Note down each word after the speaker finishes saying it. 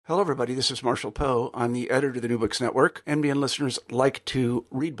Hello, everybody. This is Marshall Poe. I'm the editor of the New Books Network. NBN listeners like to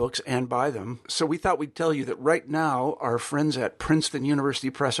read books and buy them. So we thought we'd tell you that right now, our friends at Princeton University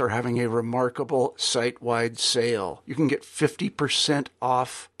Press are having a remarkable site-wide sale. You can get 50%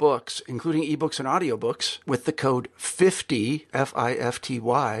 off books, including ebooks and audiobooks, with the code 50,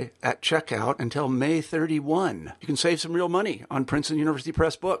 F-I-F-T-Y, at checkout until May 31. You can save some real money on Princeton University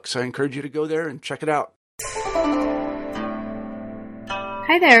Press books. I encourage you to go there and check it out.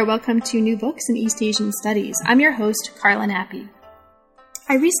 Hi there, welcome to New Books in East Asian Studies. I'm your host, Carla Nappi.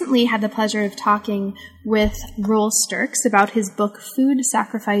 I recently had the pleasure of talking with Roel Sturks about his book, Food,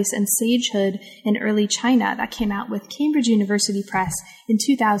 Sacrifice, and Sagehood in Early China, that came out with Cambridge University Press in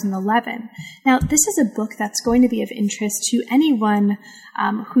 2011. Now, this is a book that's going to be of interest to anyone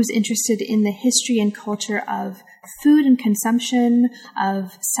who's interested in the history and culture of food and consumption,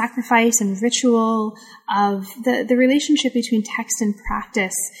 of sacrifice and ritual, of the relationship between text and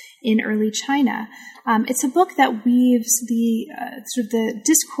practice in early China. It's a book that weaves the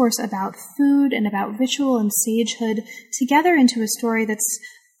discourse about food and about ritual and sagehood together into a story that's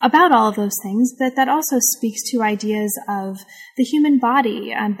about all of those things, but that also speaks to ideas of the human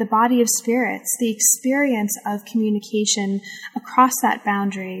body and the body of spirits, the experience of communication across that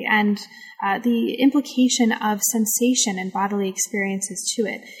boundary, and the implication of sensation and bodily experiences to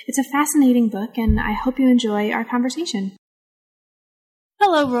it. It's a fascinating book, and I hope you enjoy our conversation.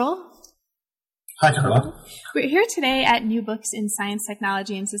 Hello, Roel. Hi, Carla. We're here today at New Books in Science,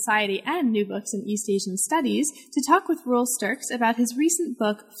 Technology, and Society and New Books in East Asian Studies to talk with Roel Sturks about his recent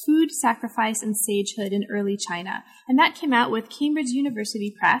book, Food, Sacrifice, and Sagehood in Early China. And that came out with Cambridge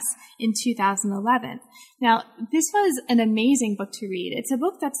University Press in 2011. Now, this was an amazing book to read. It's a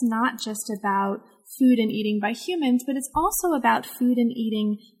book that's not just about food and eating by humans, but it's also about food and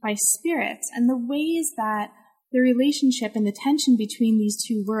eating by spirits and the ways that the relationship and the tension between these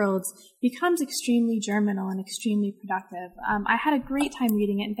two worlds becomes extremely germinal and extremely productive. I had a great time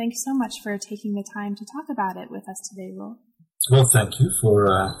reading it, and thanks so much for taking the time to talk about it with us today, Roel. Well, thank you for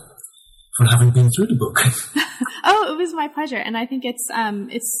having been through the book. Oh, it was my pleasure, and I think it's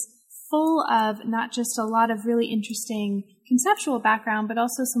full of not just a lot of really interesting conceptual background, but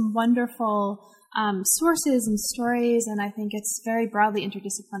also some wonderful sources and stories, and I think it's very broadly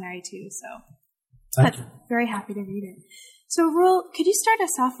interdisciplinary too, so Thank you. Very happy to read it. So, Roel, could you start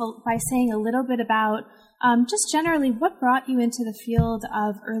us off by saying a little bit about just generally what brought you into the field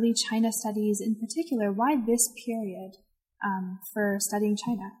of early China studies in particular? Why this period for studying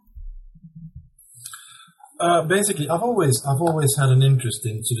China? Basically, I've always had an interest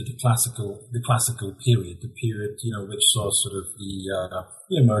in sort of the classical period, the period which saw sort of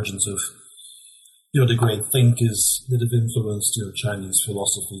the emergence of the great thinkers that have influenced Chinese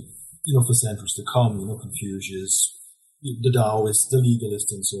philosophy. For centuries to come, Confucius, the Taoists, the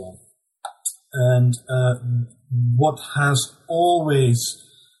legalists, and so on. And what has always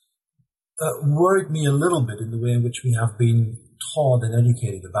worried me a little bit in the way in which we have been taught and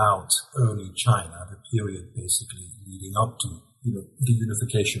educated about early China, the period basically leading up to the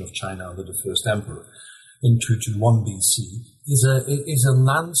unification of China under the first emperor in 221 BC, is a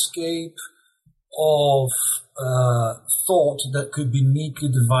landscape of thought that could be neatly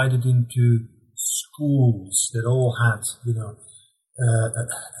divided into schools that all had,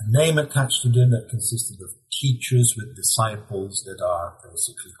 a name attached to them that consisted of teachers with disciples that are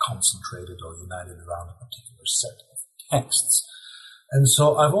basically concentrated or united around a particular set of texts. And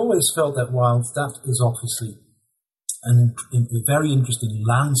so I've always felt that whilst that is obviously a very interesting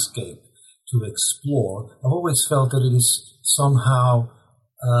landscape to explore, I've always felt that it is somehow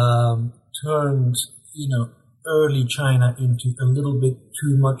turned, early China into a little bit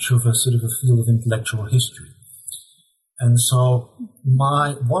too much of a sort of a field of intellectual history. And so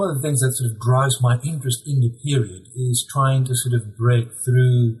one of the things that sort of drives my interest in the period is trying to sort of break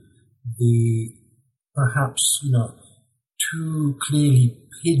through the perhaps, too clearly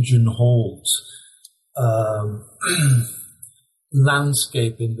pigeonholed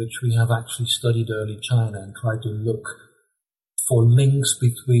landscape in which we have actually studied early China and tried to look for links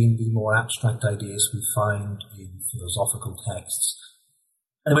between the more abstract ideas we find in philosophical texts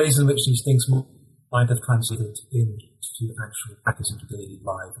and ways in which these things might have translated into actual practice, into daily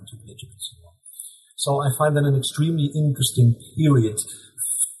life, into religion, and so on. So I find that an extremely interesting period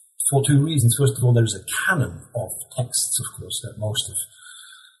for two reasons. First of all, there's a canon of texts, of course, that most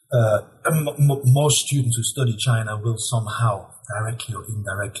students who study China will somehow, directly or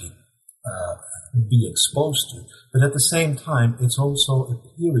indirectly, be exposed to. But at the same time, it's also a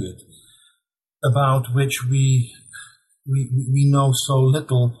period about which we know so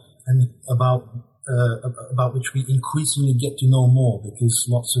little, and about about which we increasingly get to know more because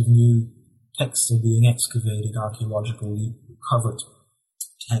lots of new texts are being excavated, archaeologically recovered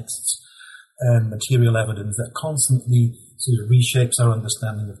texts and material evidence that constantly sort of reshapes our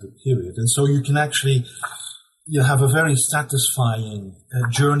understanding of the period. And so you can actually have a very satisfying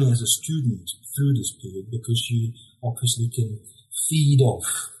journey as a student through this period because you obviously can feed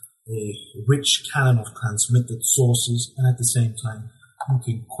off a rich canon of transmitted sources, and at the same time you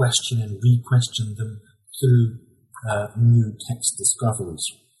can question and re-question them through new text discoveries.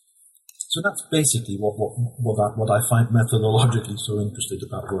 So that's basically what I find methodologically so interesting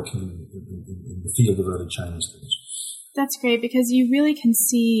about working in the field of early Chinese studies. That's great because you really can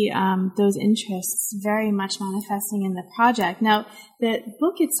see those interests very much manifesting in the project. Now, the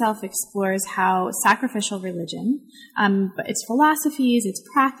book itself explores how sacrificial religion, its philosophies, its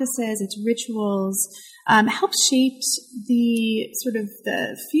practices, its rituals, helps shape the sort of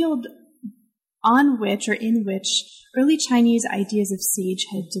the field on which or in which early Chinese ideas of sage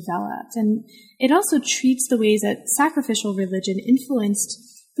had developed. And it also treats the ways that sacrificial religion influenced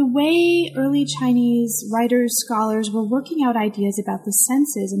the way early Chinese writers, scholars were working out ideas about the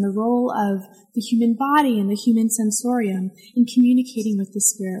senses and the role of the human body and the human sensorium in communicating with the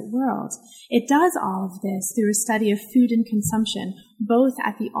spirit world. It does all of this through a study of food and consumption, both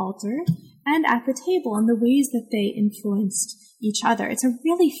at the altar and at the table, and the ways that they influenced each other. It's a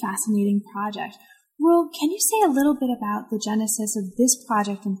really fascinating project. Roel, can you say a little bit about the genesis of this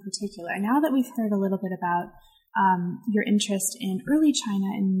project in particular? Now that we've heard a little bit about your interest in early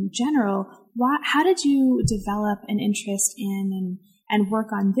China in general, how did you develop an interest in and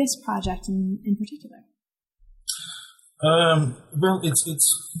work on this project in particular? Well,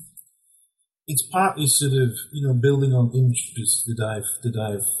 it's partly sort of building on interests that I've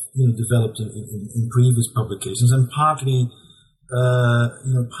developed in previous publications, and partly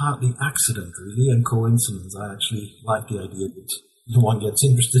accident really and coincidence. I actually like the idea that one gets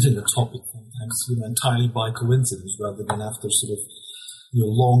interested in a topic sometimes entirely by coincidence rather than after sort of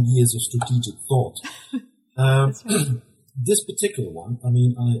long years of strategic thought. This particular one,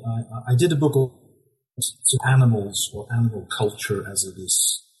 I did a book on animals or animal culture as it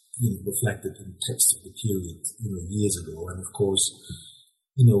is reflected in text of the period years ago, and of course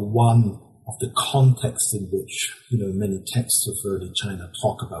one of the contexts in which many texts of early China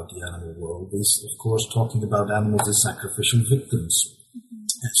talk about the animal world is, of course, talking about animals as sacrificial victims,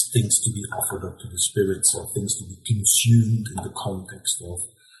 as things to be offered up to the spirits or things to be consumed in the context of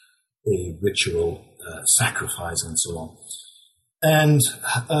a ritual sacrifice and so on. And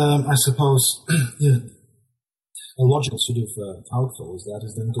I suppose a logical sort of outflow is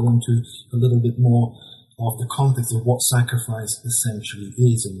then go into a little bit more of the context of what sacrifice essentially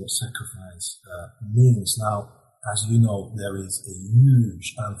is and what sacrifice means. Now, as you know, there is a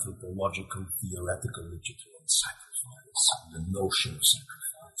huge anthropological theoretical literature on sacrifice and the notion of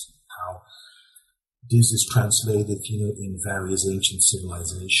sacrifice and how this is translated, in various ancient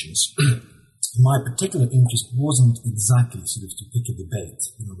civilizations. My particular interest wasn't exactly sort of to pick a debate,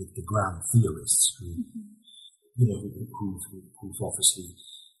 with the grand theorists who've obviously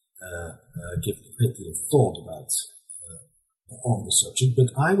give a great deal of thought about on the subject, but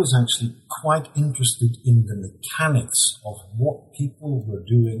I was actually quite interested in the mechanics of what people were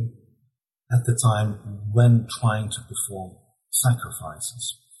doing at the time when trying to perform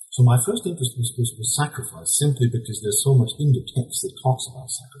sacrifices. So my first interest was sacrifice, simply because there's so much in the text that talks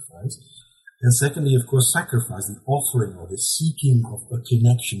about sacrifice. And secondly, of course, sacrifice, the offering or the seeking of a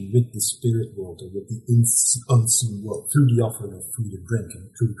connection with the spirit world or with the unseen world through the offering of food and drink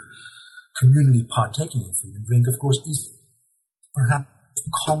and through communally partaking in food and drink, of course, is perhaps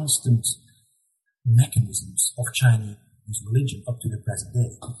constant mechanisms of Chinese religion up to the present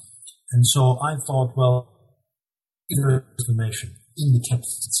day. And so I thought, well, is there information in the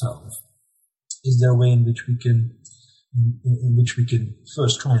text itself? Is there a way in which we can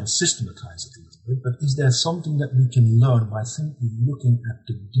first try and systematize it a little bit, but is there something that we can learn by simply looking at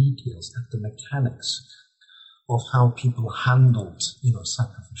the details, at the mechanics of how people handled,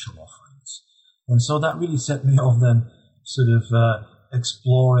 sacrificial offerings? And so that really set me off then sort of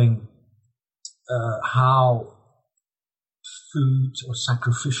exploring how food or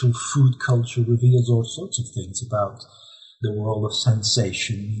sacrificial food culture reveals all sorts of things about the world of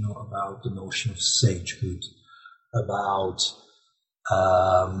sensation, about the notion of sagehood, about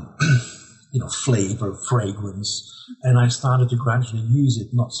flavor, fragrance, and I started to gradually use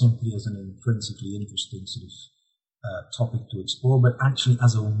it not simply as an intrinsically interesting sort of topic to explore, but actually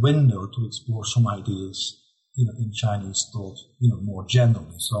as a window to explore some ideas, in Chinese thought, more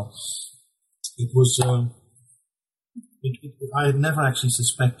generally. So it was I had never actually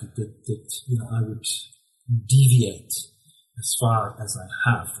suspected that I would deviate as far as I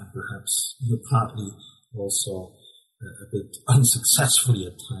have, and perhaps partly also a bit unsuccessfully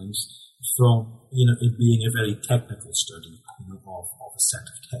at times, from it being a very technical study of a set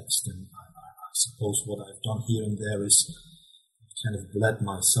of text. And I suppose what I've done here and there is kind of bled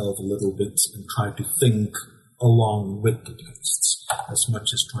myself a little bit and tried to think along with the texts as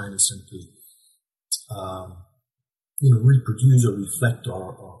much as trying to simply reproduce or reflect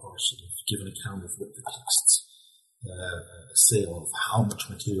or sort of give an account of what the texts say, or of how much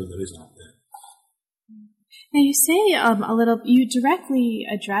material there is out there. Now you say you directly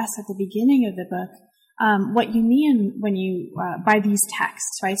address at the beginning of the book what you mean when you by these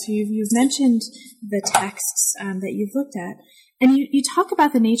texts, right? So you've mentioned the texts that you've looked at, and you talk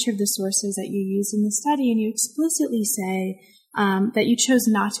about the nature of the sources that you use in the study, and you explicitly say that you chose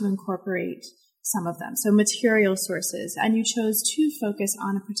not to incorporate some of them, so material sources, and you chose to focus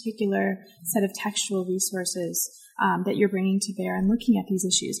on a particular set of textual resources that you're bringing to bear and looking at these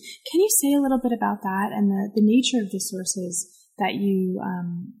issues. Can you say a little bit about that and the nature of the sources that you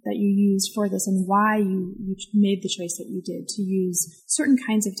used for this, and why you made the choice that you did to use certain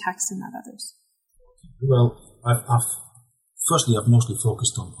kinds of texts and not others? Well, firstly, I've mostly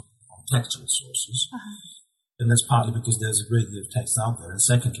focused on textual sources. And that's partly because there's a great deal of text out there. And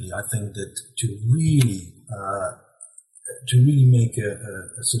secondly, I think that to really make a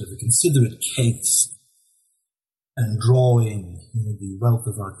sort of a considerate case and draw in the wealth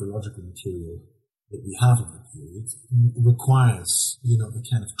of archaeological material that we have in the period requires the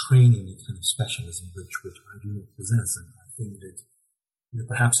kind of training, the kind of specialism which I do not possess. And I think that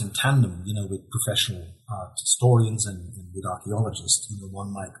perhaps in tandem, with professional art historians and with archaeologists, one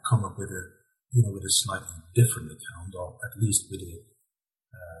might come up with a slightly different account, or at least with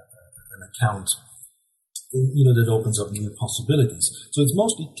an account, that opens up new possibilities. So it's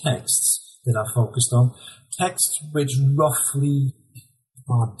mostly texts that are focused on, texts which roughly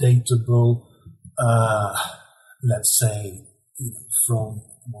are datable, let's say, from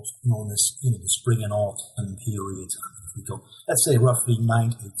what's known as the Spring and Autumn period. If we go, let's say, roughly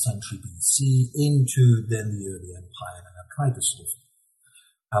 9th, 8th century BC into then the early Empire, and I try to sort of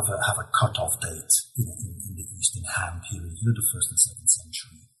have a cut-off date, in the Eastern Han period, the 1st and 2nd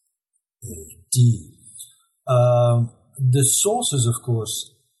century AD. The sources, of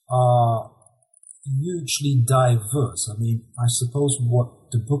course, are hugely diverse. I mean, I suppose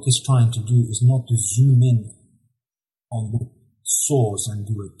what the book is trying to do is not to zoom in on the source and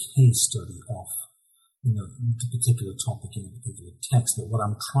do a case study of, the particular topic in a particular text, but what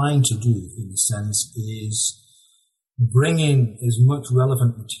I'm trying to do, in a sense, is bring in as much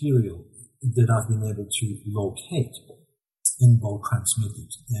relevant material that I've been able to locate in both transmitted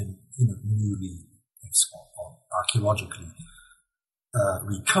and newly or archaeologically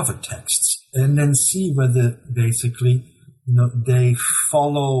recovered texts, and then see whether basically they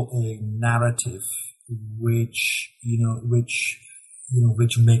follow a narrative which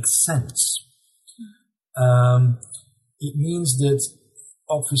makes sense. It means that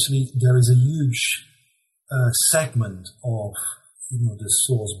obviously there is a huge segment of the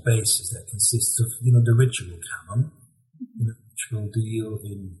source basis that consists of the ritual canon, which will deal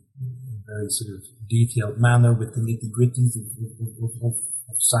in a very sort of detailed manner with the nitty-gritties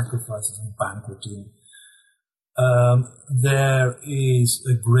of sacrifices and banqueting. There is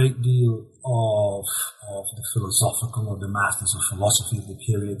a great deal of the philosophical or the masters of philosophy of the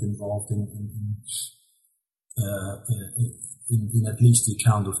period involved in at least the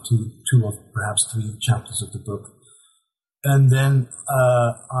account of two or perhaps 3 chapters of the book. And then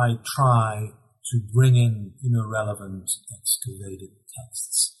I try to bring in relevant excavated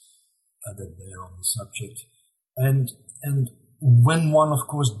texts that bear on the subject. And when one, of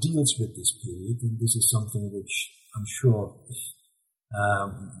course, deals with this period, and this is something which I'm sure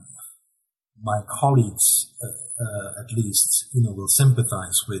my colleagues at least will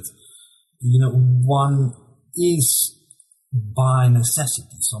sympathize with, one is by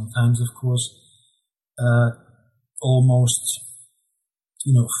necessity sometimes, of course, almost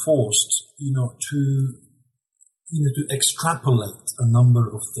forced to extrapolate a number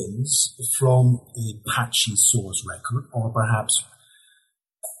of things from a patchy source record, or perhaps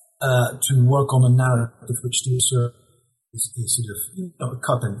to work on a narrative which to a certain is sort of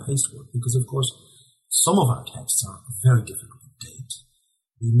cut and paste work, because of course some of our texts are very difficult to date.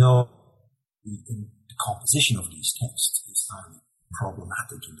 We know the composition of these texts is highly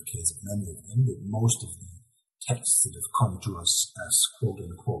problematic in the case of many of them, but most of the texts that have come to us as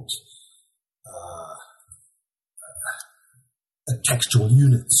quote-unquote textual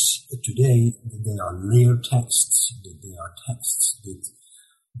units. Today, they are layered texts. They are texts that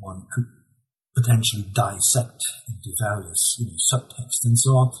one could potentially dissect into various subtexts and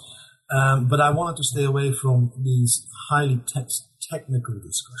so on. But I wanted to stay away from these highly technical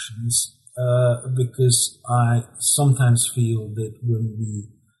discussions because I sometimes feel that when we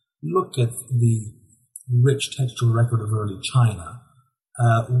look at the rich textual record of early China,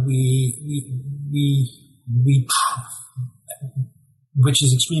 which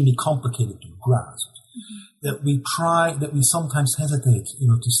is extremely complicated to grasp, that we sometimes hesitate,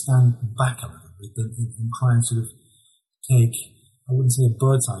 to stand back a little bit and try and sort of take, I wouldn't say a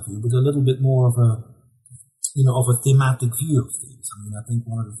bird's eye view, but a little bit more of a thematic view of things. I mean, I think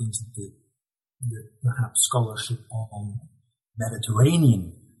one of the things that perhaps scholarship on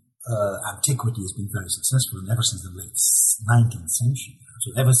Mediterranean antiquity has been very successful, and ever since the late 19th century, so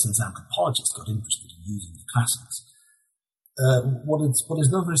ever since anthropologists got interested in using the classics, what is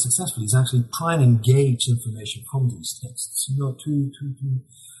done very successfully is actually try and engage information from these texts, to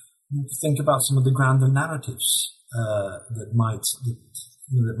think about some of the grander narratives that might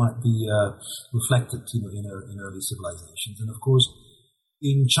be reflected, in early civilizations. And of course,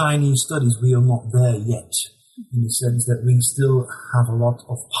 in Chinese studies, we are not there yet, in the sense that we still have a lot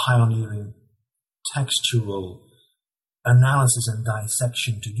of pioneering textual analysis and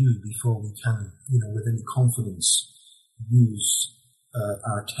dissection to do before we can, with any confidence, use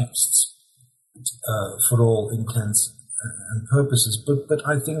our texts for all intents and purposes. But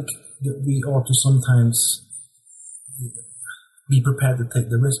I think that we ought to sometimes be prepared to take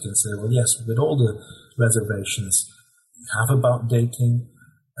the risk and say, well, yes, with all the reservations we have about dating,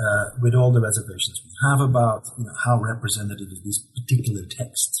 with all the reservations we have about how representative is this particular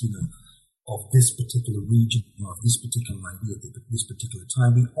text, of this particular region or of this particular idea at this particular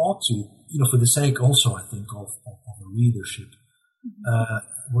time, we ought to, for the sake also, I think, of a readership,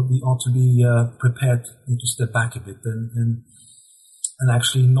 we ought to be prepared to step back a bit and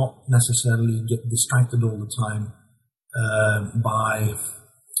actually not necessarily get distracted all the time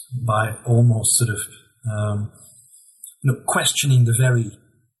by almost sort of questioning the very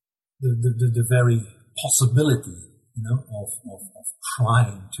possibility of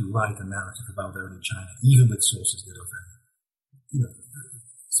trying to write a narrative about early China, even with sources that are very,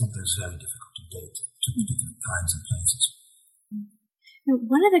 sometimes very difficult to date to different times and places.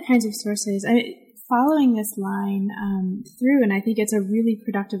 One of the kinds of sources, following this line through, and I think it's a really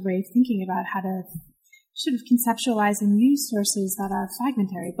productive way of thinking about how to sort of conceptualize and use sources that are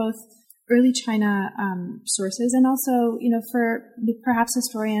fragmentary, both early China sources and also, for perhaps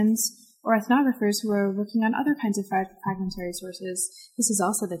historians or ethnographers who are working on other kinds of fragmentary sources, this is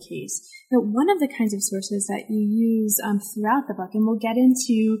also the case. But one of the kinds of sources that you use throughout the book, and we'll get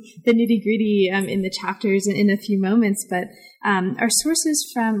into the nitty-gritty in the chapters in a few moments, but are sources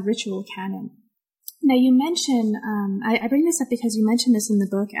from ritual canon. Now, you mention, I bring this up because you mention this in the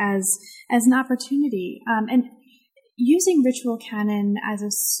book as an opportunity, and using ritual canon as a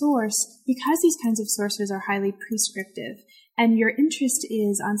source, because these kinds of sources are highly prescriptive, and your interest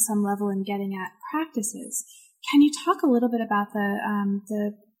is on some level in getting at practices. Can you talk a little bit about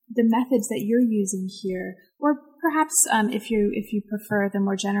the methods that you're using here, or perhaps if you prefer the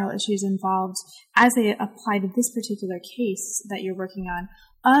more general issues involved as they apply to this particular case that you're working on,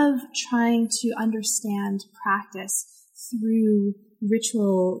 of trying to understand practice through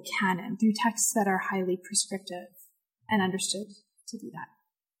ritual canon, through texts that are highly prescriptive and understood to do that?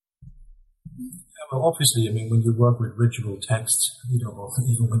 Well, obviously, when you work with ritual texts, or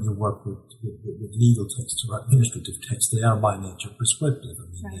even when you work with legal texts or administrative texts, they are by nature prescriptive.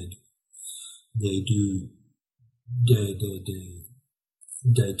 Right.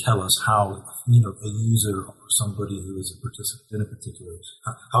 They tell us how, a user or somebody who is a participant in a particular,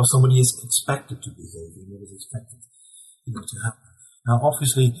 how somebody is expected to behave and what is expected, to happen. Now,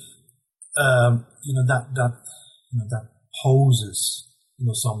 obviously, that poses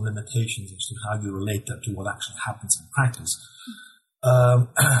some limitations as to how you relate that to what actually happens in practice.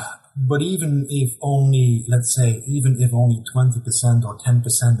 But even if only 20% or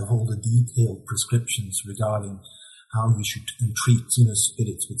 10% of all the detailed prescriptions regarding how you should entreat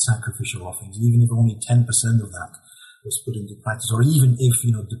spirits with sacrificial offerings, even if only 10% of that was put into practice, or even if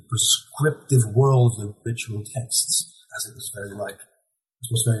the prescriptive world of ritual texts, as it was very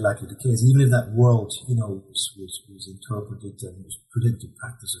likely the case, even if that world, was interpreted and was put into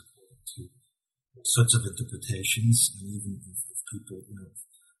practice according to sorts of interpretations, and even if people,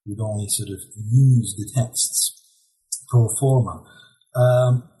 would only sort of use the texts pro forma,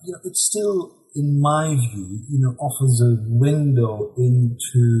 it still, in my view, offers a window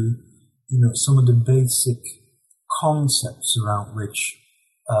into, some of the basic concepts around which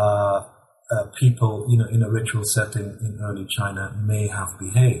people, in a ritual setting in early China may have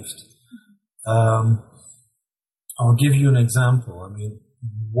behaved. I'll give you an example. I mean,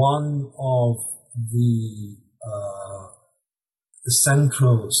 one of the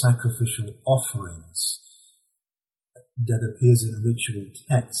central sacrificial offerings that appears in ritual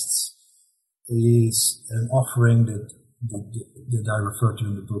texts is an offering that I refer to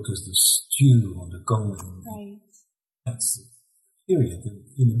in the book as the stew or the gong. Right. That's the period.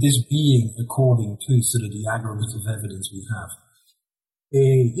 And, this being, according to sort of the aggregate of evidence we have,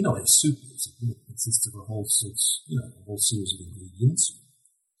 it's soup. It consists of a whole series of ingredients,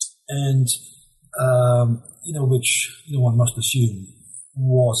 and which one must assume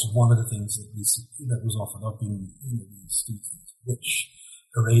was one of the things that was offered up in these rich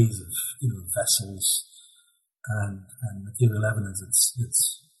arrays of vessels and material evidence that's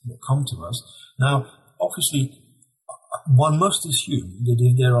come to us. Now, obviously, one must assume that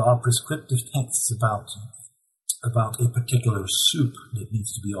if there are prescriptive texts about a particular soup that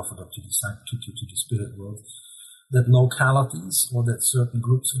needs to be offered up to the spirit world, that localities or that certain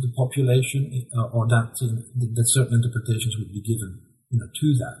groups of the population or that certain interpretations would be given,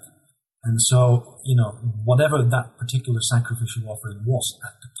 to that. And so, whatever that particular sacrificial offering was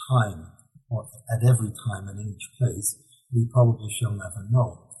at the time, or at every time and in each place, we probably shall never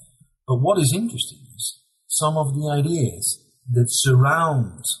know. But what is interesting is some of the ideas that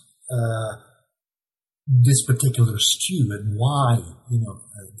surround this particular stew and why,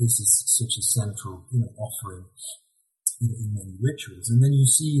 this is such a central, offering in many rituals. And then you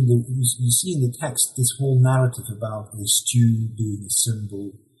see in the text this whole narrative about the stew being a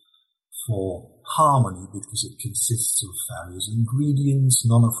symbol for harmony because it consists of various ingredients,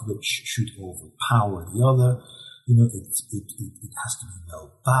 none of which should overpower the other. It has to be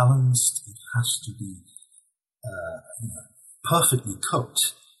well balanced. It has to be perfectly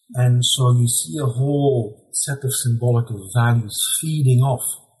cooked. And so you see a whole set of symbolical values feeding off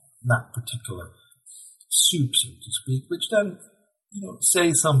that particular soup, so to speak, which then,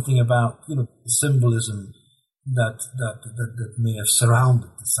 say something about, the symbolism that may have surrounded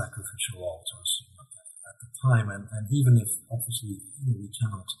the sacrificial altars at the time. And even if, obviously, we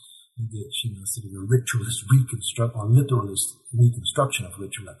cannot engage in a sort of a ritualist or literalist reconstruction of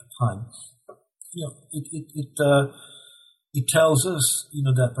ritual at the time, it tells us,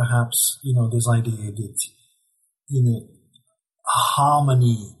 that perhaps, this idea that,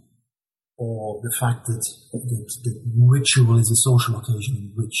 harmony or the fact that ritual is a social occasion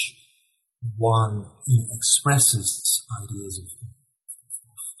in which one expresses ideas of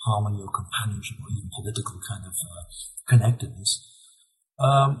harmony or companionship or even political kind of connectedness,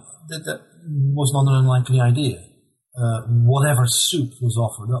 that was not an unlikely idea. Whatever soup was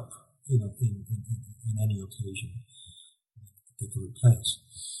offered up, in any occasion, in a particular place.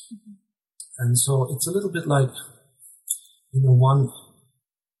 Mm-hmm. And so it's a little bit like,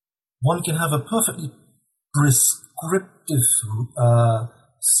 one can have a perfectly prescriptive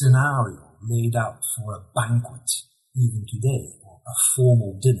scenario laid out for a banquet, even today, or a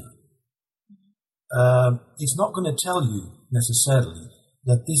formal dinner. It's not going to tell you necessarily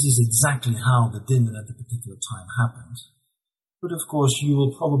that this is exactly how the dinner at a particular time happened. But of course, you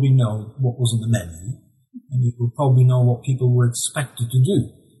will probably know what was on the menu, and you will probably know what people were expected to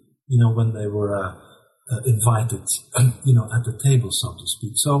do, when they were invited, at the table, so to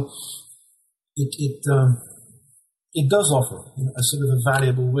speak. So it does offer a sort of a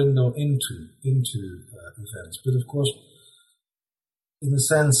valuable window into events. But of course, in a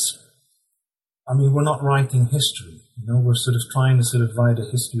sense, we're not writing history. We're sort of trying to sort of write a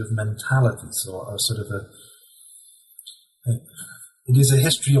history of mentalities, or sort of it is a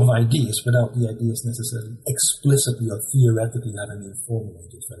history of ideas without the ideas necessarily explicitly or theoretically having been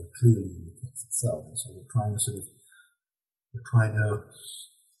formulated very clearly in the text itself. And so we're trying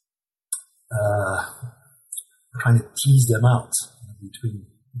to tease them out between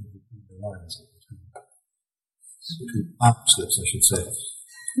the lines, between slips, I should say.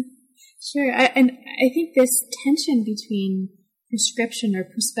 Sure, and I think this tension between prescription or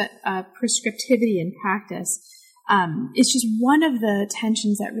prescriptivity and practice is just one of the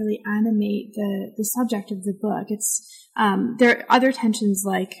tensions that really animate the subject of the book. It's there are other tensions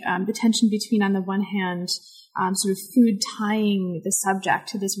like the tension between, on the one hand, sort of food tying the subject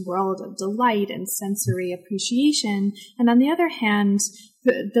to this world of delight and sensory appreciation, and on the other hand,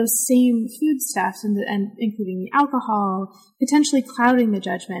 those same foodstuffs and including the alcohol potentially clouding the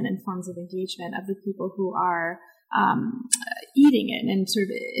judgment and forms of engagement of the people who are eating it and sort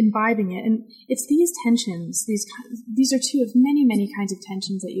of imbibing it. And it's these tensions, these are two of many, many kinds of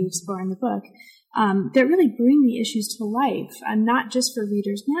tensions that you explore in the book, that really bring the issues to life, and not just for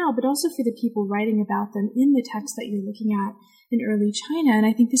readers now, but also for the people writing about them in the text that you're looking at in early China. And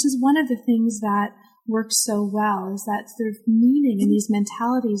I think this is one of the things that works so well, is that sort of meaning and these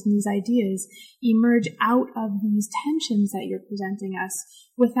mentalities and these ideas emerge out of these tensions that you're presenting us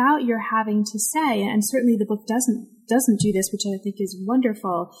without your having to say, and certainly the book doesn't do this, which I think is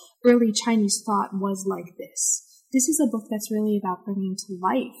wonderful, early Chinese thought was like this. This is a book that's really about bringing to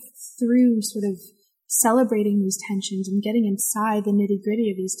life through sort of celebrating these tensions and getting inside the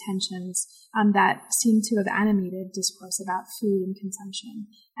nitty-gritty of these tensions that seem to have animated discourse about food and consumption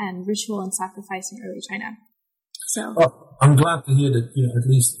and ritual and sacrifice in early China. So, well, I'm glad to hear that, at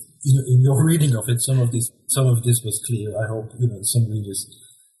least, in your reading of it, some of this was clear. I hope, some readers,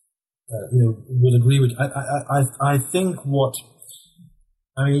 will agree with. I think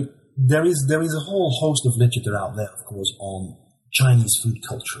there is a whole host of literature out there, of course, on Chinese food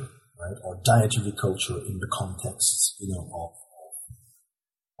culture, right, or dietary culture in the context,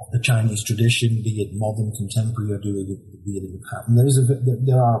 of the Chinese tradition, be it modern, contemporary, or be it in the past. And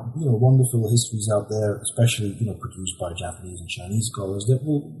there are wonderful histories out there, especially produced by Japanese and Chinese scholars that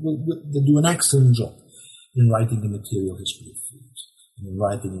that do an excellent job in writing the material history of food, and in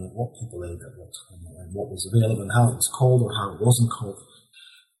writing what people ate at what time, and what was available, and how it was called or how it wasn't called.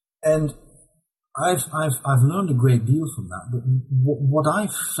 And I've learned a great deal from that. But what I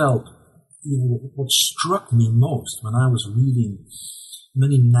felt, what struck me most when I was reading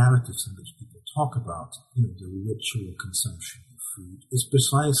many narratives in which people talk about, the ritual consumption of food, is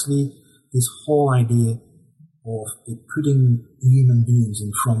precisely this whole idea of it putting human beings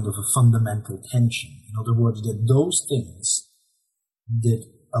in front of a fundamental tension. In other words, that those things that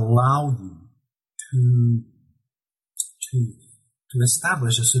allow you to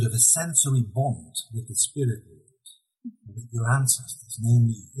establish a sort of a sensory bond with the spirit world, with your ancestors,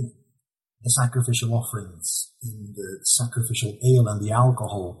 namely, the sacrificial offerings in the sacrificial ale and the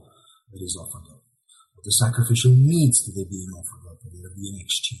alcohol that is offered up, or the sacrificial meats that are being offered up, that are being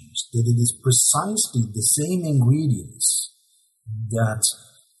exchanged, that it is precisely the same ingredients that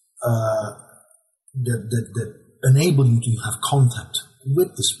enable you to have contact with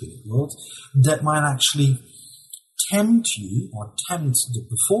the spirit world, that might actually tempt you or tempt the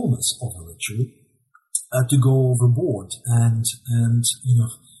performance of a ritual to go overboard and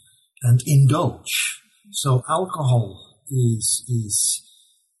indulge. So alcohol is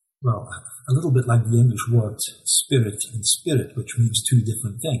a little bit like the English word spirit and spirit, which means two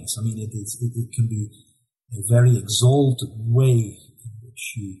different things. I mean, it can be a very exalted way in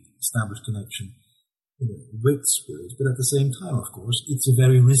which you establish connection with spirit, but at the same time, of course, it's a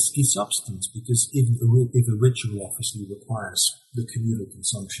very risky substance, because if a ritual obviously requires the communal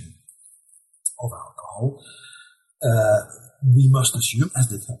consumption of alcohol, we must assume, as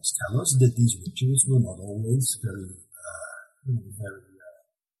the texts tell us, that these rituals were not always very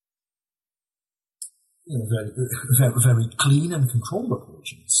clean and controlled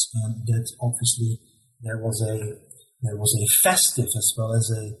occasions, and that obviously there was a festive as well as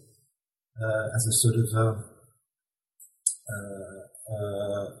a sort of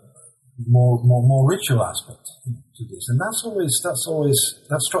more ritual aspect to this, and that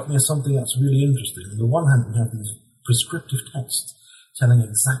struck me as something that's really interesting. On the one hand, we have these prescriptive texts telling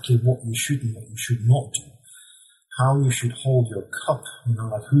exactly what you should and what you should not do, how you should hold your cup,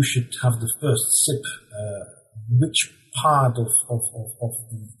 like who should have the first sip, which part of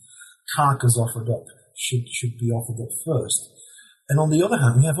the carcass offered up should be offered up first. And on the other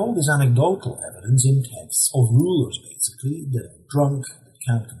hand, we have all this anecdotal evidence in texts of rulers, basically, that are drunk, that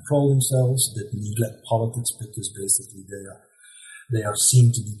can't control themselves, that neglect politics because basically they are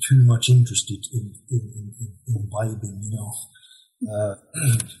seen to be too much interested in imbibing,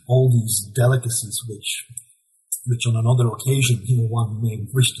 all these delicacies which on another occasion, one may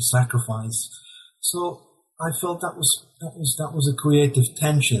wish to sacrifice. So I felt that was a creative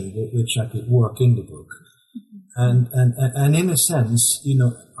tension which I could work in the book. And in a sense,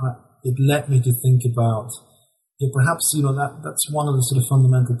 it led me to think about, perhaps, that's one of the sort of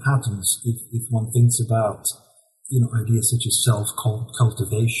fundamental patterns if one thinks about, ideas such as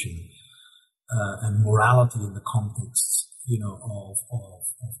self-cultivation and morality in the context, of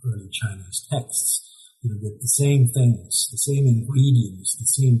early Chinese texts. That the same things, the same ingredients, the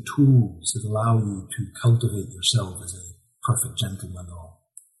same tools that allow you to cultivate yourself as a perfect gentleman or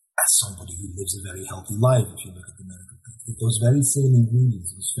as somebody who lives a very healthy life, if you look at the medical picture. Those very same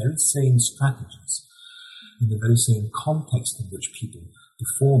ingredients, those very same strategies, in the very same context in which people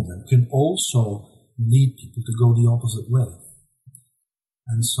perform them, can also lead people to go the opposite way.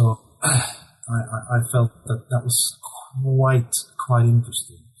 And so I felt that was quite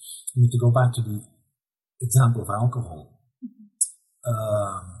interesting. I mean, to go back to the example of alcohol,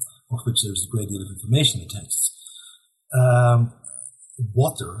 of which there's a great deal of information in the texts.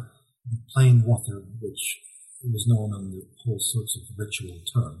 Water, plain water, which was known under all sorts of ritual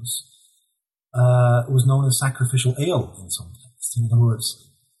terms, was known as sacrificial ale in some texts. In other words,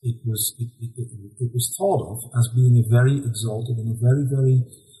 it was thought of as being a very exalted and a very, very,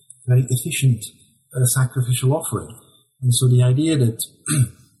 very efficient sacrificial offering. And so the idea that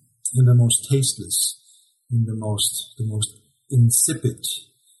in the most tasteless, in the most insipid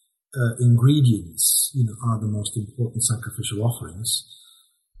ingredients, are the most important sacrificial offerings,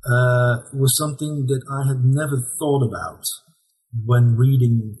 was something that I had never thought about when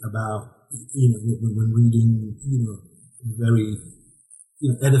reading about, when reading, very,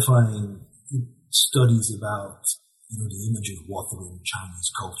 edifying studies about, the image of water in Chinese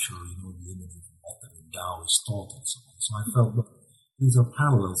culture, the image of water in Taoist thought and so on. So I felt that these are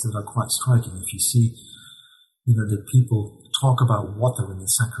parallels that are quite striking. If you see, that people talk about water in a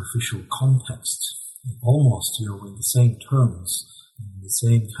sacrificial context, almost, in the same terms, in the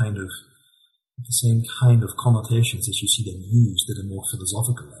same kind of connotations as you see them used at a more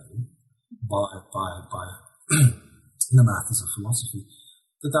philosophical level by the masters of philosophy.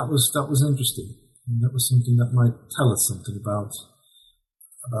 That was interesting. And that was something that might tell us something about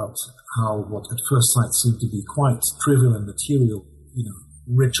how what at first sight seemed to be quite trivial and material,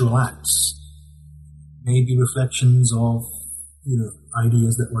 ritual acts, may be reflections of,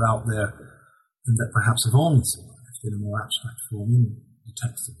 ideas that were out there and that perhaps have only survived in a more abstract form in the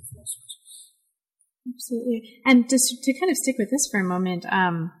text of the philosophers. Absolutely. And just to kind of stick with this for a moment,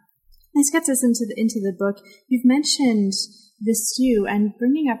 this gets us into the book. You've mentioned the stew and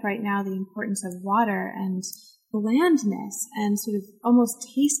bringing up right now the importance of water and blandness and sort of almost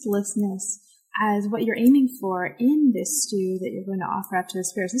tastelessness as what you're aiming for in this stew that you're going to offer up to the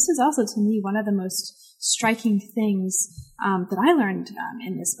spirits. This is also, to me, one of the most striking things that I learned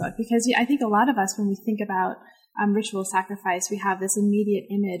in this book, because I think a lot of us, when we think about ritual sacrifice, we have this immediate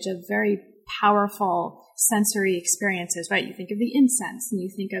image of very powerful sensory experiences, right? You think of the incense and you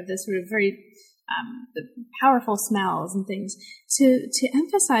think of this sort of very the powerful smells and things. To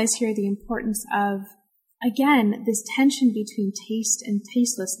emphasize here the importance of, again, this tension between taste and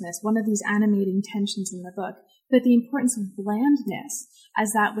tastelessness, one of these animating tensions in the book, but the importance of blandness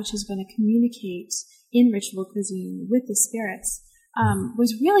as that which is going to communicate in ritual cuisine with the spirits,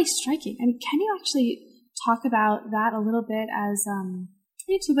 was really striking. And can you actually talk about that a little bit as,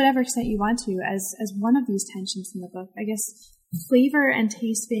 to whatever extent you want to, as one of these tensions in the book? I guess flavor and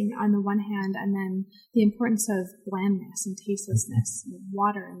taste being on the one hand, and then the importance of blandness and tastelessness, and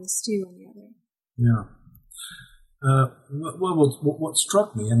water and the stew on the other. Yeah. What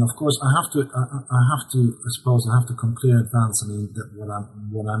struck me, and of course I have to come clear in advance. I mean, that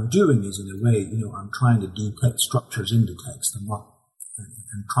what I'm doing is, in a way, I'm trying to do text structures in the text, and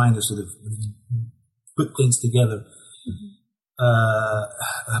trying to sort of put things together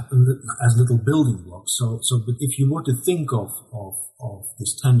as little building blocks. So, but if you were to think of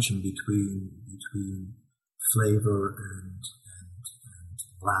this tension between flavor and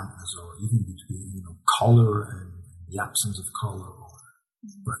blandness, or even between color and the absence of color, or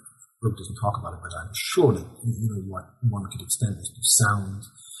Brooke doesn't talk about it, but I'm sure that what one could extend this to sound,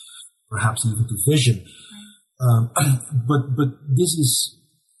 perhaps even to vision. But this is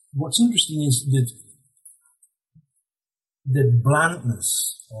what's interesting is that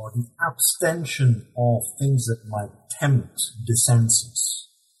blandness, or the abstention of things that might tempt the senses,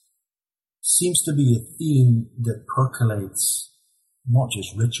 seems to be a theme that percolates not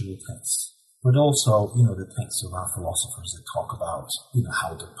just ritual texts, but also, the texts of our philosophers that talk about,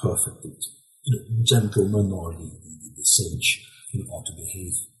 how the perfect, gentleman or the sage, ought to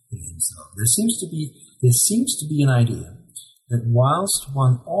behave in himself. There seems to be an idea that whilst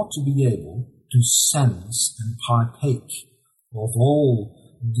one ought to be able to sense and partake of all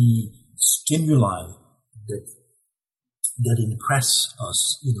the stimuli that impress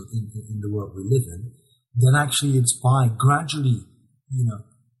us, in the world we live in, then actually it's by gradually,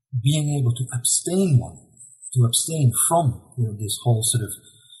 being able to abstain from, this whole sort of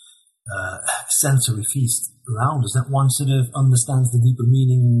sensory feast around us, that one sort of understands the deeper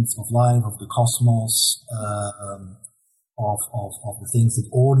meanings of life, of the cosmos, of the things that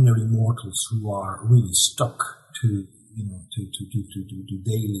ordinary mortals who are really stuck to, to the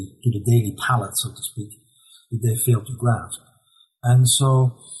daily palate, so to speak, that they fail to grasp. And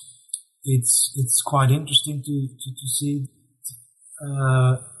so it's quite interesting to see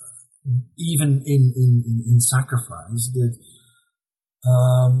even in sacrifice, that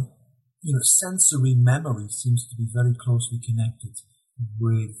sensory memory seems to be very closely connected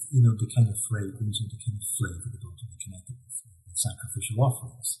with the kind of flavor that ought to be connected with sacrificial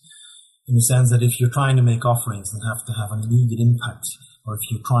offerings. In the sense that if you're trying to make offerings that have to have an immediate impact, or if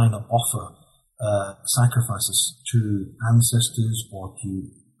you're trying to offer sacrifices to ancestors or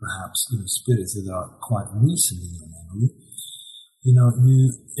to perhaps spirits that are quite recent in your memory, you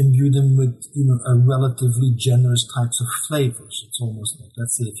imbue them with a relatively generous types of flavors. It's almost like,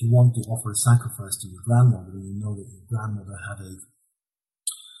 let's say, if you want to offer a sacrifice to your grandmother, and you know that your grandmother had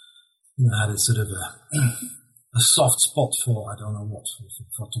a sort of a soft spot for, I don't know what,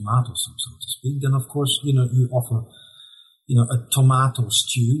 for tomato soup, so to speak, then of course, you offer, a tomato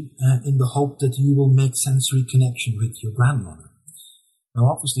stew in the hope that you will make sensory connection with your grandmother. Now,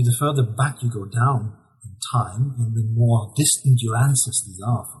 obviously, the further back you go down in time, and the more distant your ancestors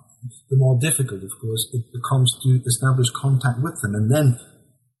are from you, the more difficult, of course, it becomes to establish contact with them, and then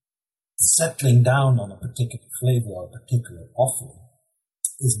settling down on a particular flavor or a particular offering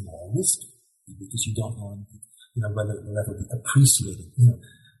is more risky, because you don't know whether it will ever be appreciated,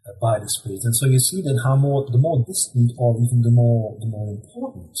 by the spirit. And so you see that the more distant, or even the more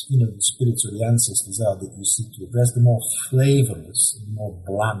important, the spirits or the ancestors are that you seek to address, the more flavorless and the more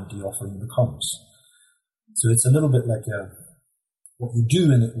bland the offering becomes. So it's a little bit like what you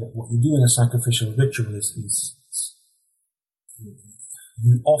do in a sacrificial ritual is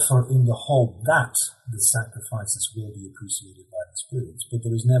you offer in the hope that the sacrifices will be appreciated by the spirits, but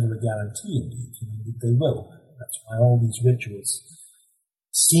there is never a guarantee indeed that they will. That's why all these rituals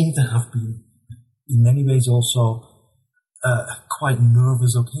seem to have been, in many ways, also quite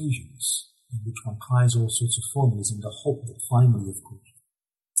nervous occasions in which one tries all sorts of formulas in the hope that finally, of course,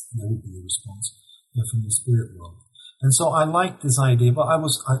 there would be a response from the spirit world. And so I like this idea, but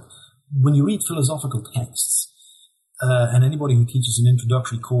when you read philosophical texts, and anybody who teaches an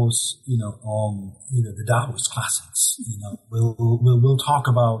introductory course, on the Taoist classics, will talk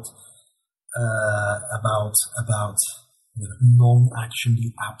about non-action,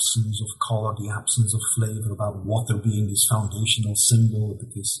 the absence of color, the absence of flavor, about water being this foundational symbol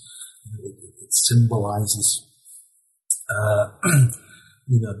because it symbolizes,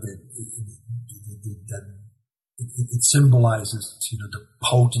 it symbolizes, the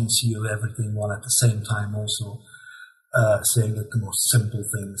potency of everything, while at the same time also saying that the most simple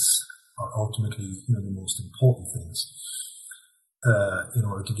things are ultimately, the most important things, in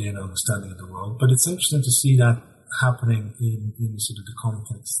order to gain an understanding of the world. But it's interesting to see that happening in sort of the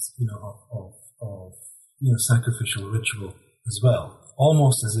context, of sacrificial ritual as well.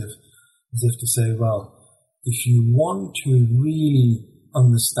 Almost as if to say, well, if you want to really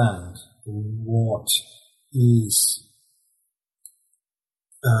understand what is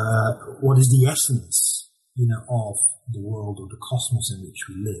the essence, of the world or the cosmos in which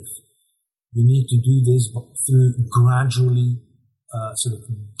we live, you need to do this through gradually sort of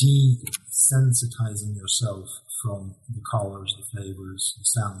desensitizing yourself from the colors, the flavors, the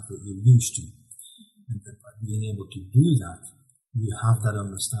sound that you're used to. And that by being able to do that, you have that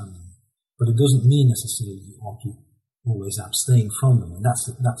understanding. But it doesn't mean necessarily you ought to always abstain from them. And that's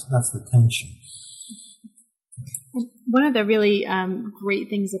the tension. One of the really great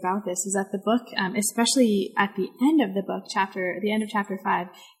things about this is that the book, especially at the end of the book, the end of chapter 5,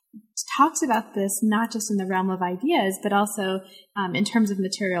 talks about this not just in the realm of ideas, but also in terms of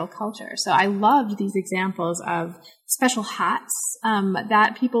material culture. So I loved these examples of special hats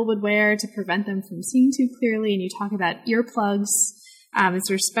that people would wear to prevent them from seeing too clearly. And you talk about earplugs.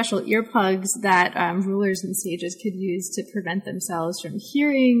 Sort of special earplugs that rulers and sages could use to prevent themselves from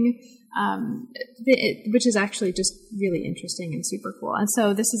hearing, which is actually just really interesting and super cool. And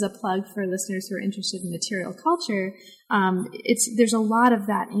so this is a plug for listeners who are interested in material culture. There's a lot of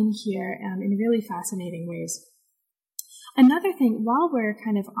that in here in really fascinating ways. Another thing, while we're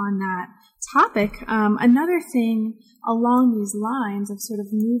kind of on that topic, another thing along these lines of sort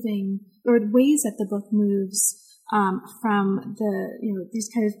of moving, or ways that the book moves from these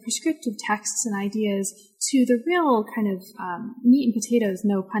kind of prescriptive texts and ideas to the real kind of meat and potatoes,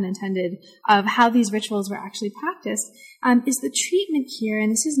 no pun intended, of how these rituals were actually practiced, is the treatment here,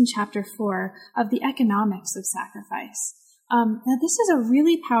 and this is in chapter 4, of the economics of sacrifice. Now, this is a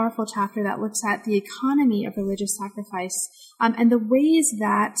really powerful chapter that looks at the economy of religious sacrifice and the ways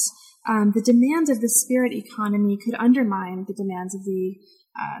that the demands of the spirit economy could undermine the demands of the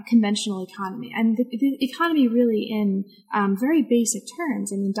conventional economy. And the economy really in very basic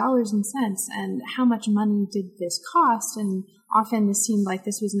terms, I mean, dollars and cents, and how much money did this cost? And often this seemed like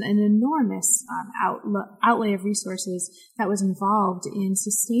this was an enormous outlay of resources that was involved in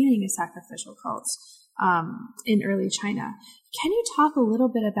sustaining a sacrificial cult in early China. Can you talk a little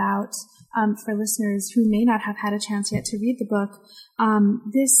bit about, for listeners who may not have had a chance yet to read the book,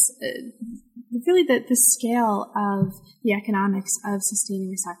 really the scale of the economics of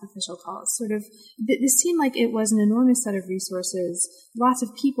sustaining a sacrificial cult? Sort of, this seemed like it was an enormous set of resources, lots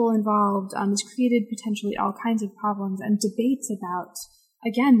of people involved. This created potentially all kinds of problems and debates about,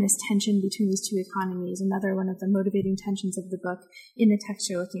 again, this tension between these two economies, another one of the motivating tensions of the book in the text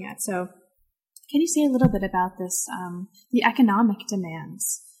you're looking at. So can you say a little bit about this, the economic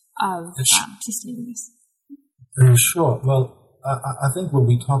demands of sustaining this? Sure. Well, I think when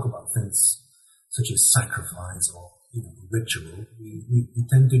we talk about things such as sacrifice or ritual, we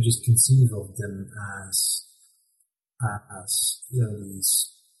tend to just conceive of them as these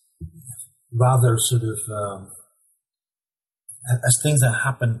rather sort of as things that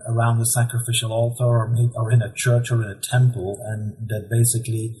happen around the sacrificial altar or in a church or in a temple, and that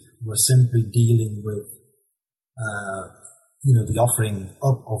basically we're simply dealing with the offering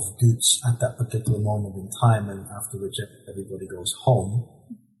up of goods at that particular moment in time, and after which everybody goes home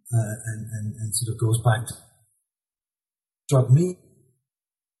and sort of goes back to. Struck me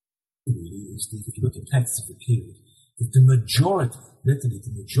really is that if you look at texts of the period, that the majority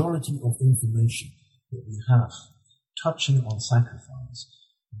of information that we have touching on sacrifice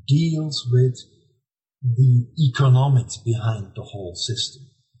deals with the economics behind the whole system.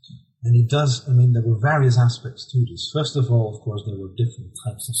 And it does, there were various aspects to this. First of all, of course, there were different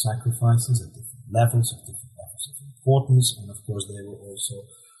types of sacrifices at different levels of importance, and of course they were also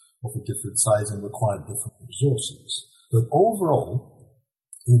of a different size and required different resources. But overall,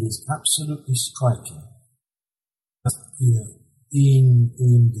 it is absolutely striking,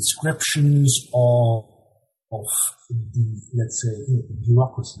 in descriptions of the, let's say, the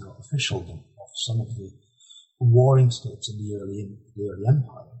bureaucracy or officialdom of some of the warring states in the early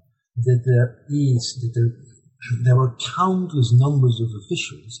empire, that there were countless numbers of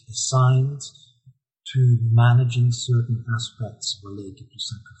officials assigned to managing certain aspects related to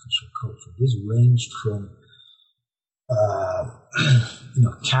sacrificial culture. This ranged from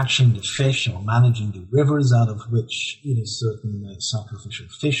catching the fish or managing the rivers out of which certain sacrificial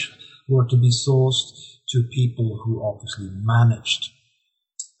fish were to be sourced, to people who obviously managed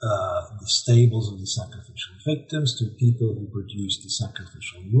the stables of the sacrificial victims, to people who produced the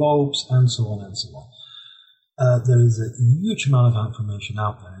sacrificial robes, and so on and so on. There is a huge amount of information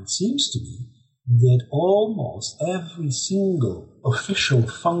out there. It seems to me that almost every single official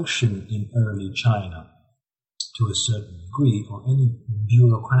function in early China, to a certain degree, or any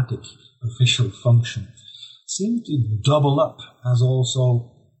bureaucratic official function, seemed to double up as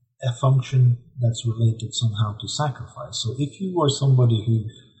also a function that's related somehow to sacrifice. So if you were somebody who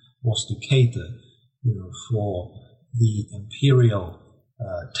was to cater, for the imperial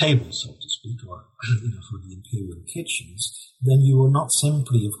table, so to speak, or for the imperial kitchens, then you were not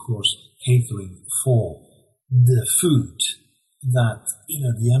simply, of course, catering for the food that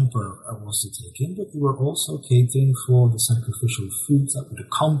the emperor was to take in, but you were also catering for the sacrificial foods that would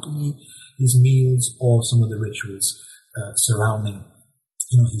accompany his meals, or some of the rituals surrounding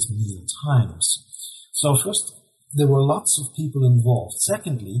his meal times. So first, there were lots of people involved.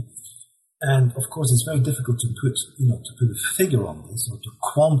 Secondly, and of course it's very difficult to put a figure on this or to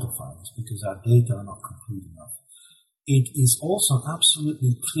quantify this because our data are not complete enough. It is also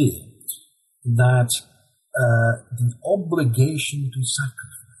absolutely clear that the obligation to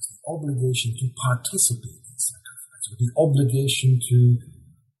sacrifice, the obligation to participate in sacrifice, or the obligation to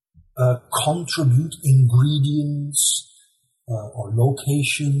contribute ingredients or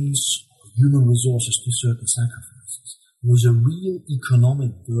locations or human resources to certain sacrifices was a real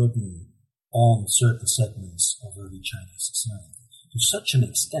economic burden on certain segments of early Chinese society, to such an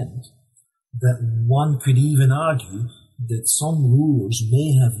extent that one could even argue that some rulers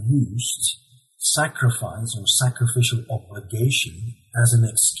may have used sacrifice or sacrificial obligation as an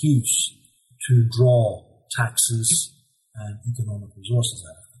excuse to draw taxes and economic resources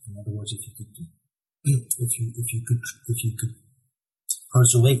out of it. In other words, if you could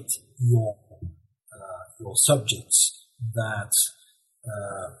persuade your subjects that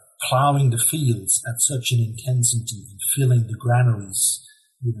plowing the fields at such an intensity and filling the granaries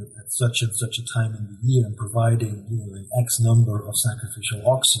at such and such a time in the year and providing an X number of sacrificial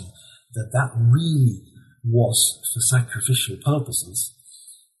oxen, that really was for sacrificial purposes,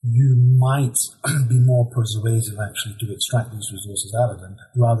 you might be more persuasive actually to extract these resources out of them,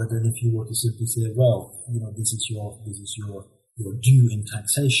 rather than if you were to simply say, well, this is your due in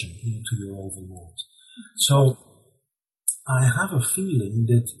taxation, to your overlords. So I have a feeling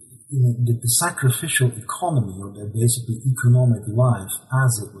that that the sacrificial economy, or the basically economic life,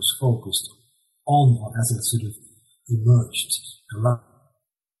 as it was focused on, or as it sort of emerged around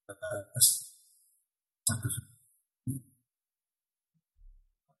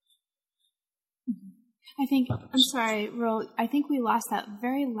I think, I'm sorry, Ro, I think we lost that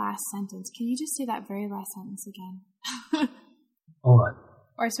very last sentence. Can you just say that very last sentence again? All right.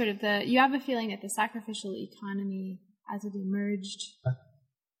 Or sort of you have a feeling that the sacrificial economy, as it emerged.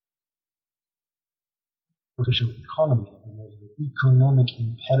 Sacrificial economy, the economic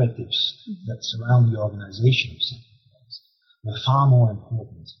imperatives that surround the organization of sacrifice were far more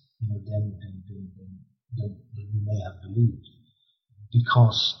important, than you may have believed.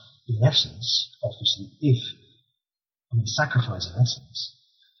 Because in essence, obviously, sacrifice in essence,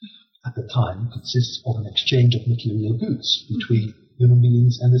 at the time, consists of an exchange of material goods between human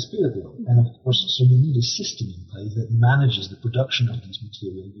beings and the spirit world. And of course, so we need a system in place that manages the production of these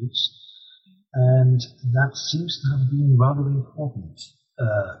material goods. And that seems to have been rather important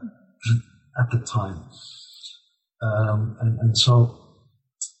at the time. And so,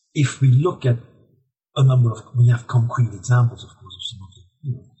 if we look at we have concrete examples, of course, of some of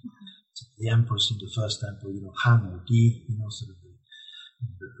the emperors, the first emperor, Han Wu Di, sort of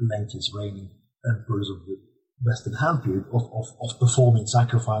the latest reigning emperors of the Western Han period, of performing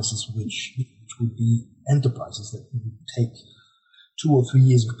sacrifices which would be enterprises that would take 2 or 3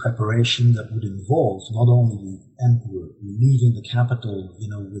 years of preparation, that would involve not only the emperor leaving the capital,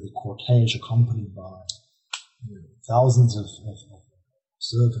 with a cortege accompanied by thousands of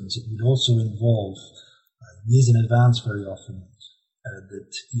servants. It would also involve years in advance, very often,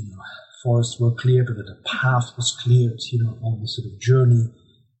 that forests were cleared, or that a path was cleared, on the sort of journey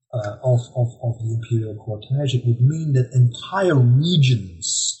of the imperial cortege. It would mean that entire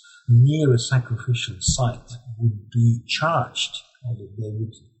regions near a sacrificial site would be charged, or that they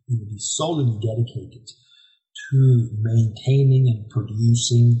would be solely dedicated to maintaining and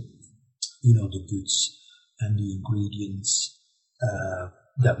producing, the goods and the ingredients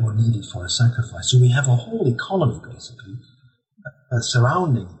that were needed for a sacrifice. So we have a whole economy, basically,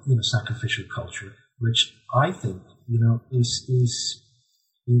 surrounding, sacrificial culture, which I think, is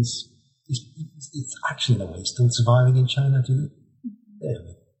it's actually in a way still surviving in China today.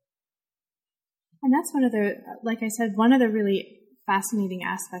 And that's one of the really fascinating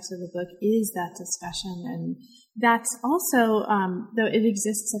aspects of the book is that discussion, and that's also, though it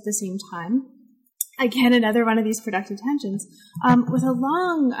exists at the same time, again, another one of these productive tensions, with a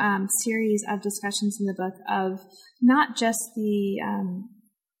long series of discussions in the book of not just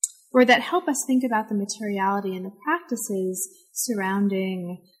or that help us think about the materiality and the practices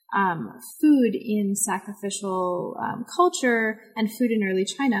surrounding food in sacrificial culture and food in early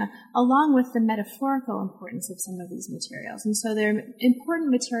China, along with the metaphorical importance of some of these materials. And so they're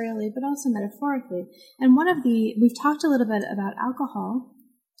important materially, but also metaphorically. And we've talked a little bit about alcohol,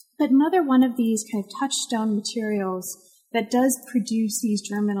 but another one of these kind of touchstone materials that does produce these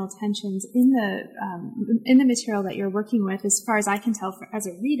germinal tensions in the material that you're working with, as far as I can tell as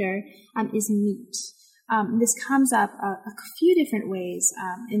a reader, is meat. This comes up a few different ways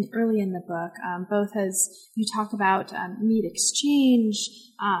early in the book, both as you talk about meat exchange,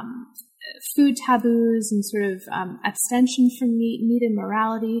 food taboos, and sort of abstention from meat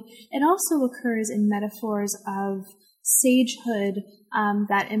immorality. It also occurs in metaphors of sagehood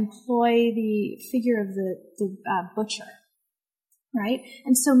that employ the figure of the butcher, right?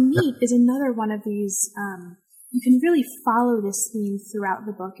 And so meat is another one of these. You can really follow this theme throughout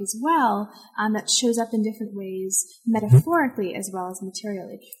the book as well, that shows up in different ways, metaphorically as well as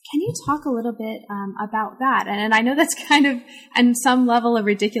materially. Can you talk a little bit about that? And I know that's kind of, on some level, a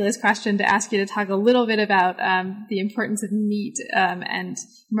ridiculous question to ask you to talk a little bit about the importance of meat and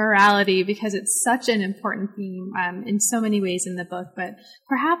morality, because it's such an important theme in so many ways in the book. But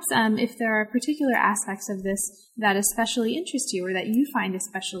perhaps if there are particular aspects of this that especially interest you, or that you find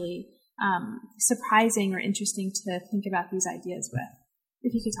especially surprising or interesting to think about these ideas with.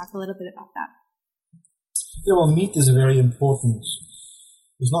 If you could talk a little bit about that. Yeah, well, meat is a very important,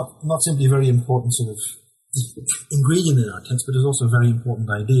 it's not simply a very important sort of ingredient in our text, but it's also a very important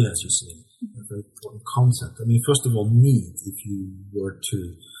idea, as you say, a very important concept. I mean, first of all, meat,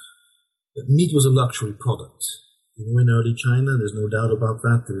 meat was a luxury product. In early China, there's no doubt about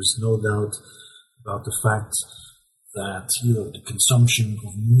that. There's no doubt about the fact that, the consumption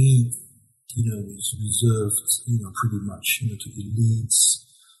of meat, was reserved, pretty much, to elites,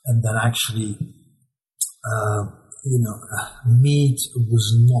 and that actually, meat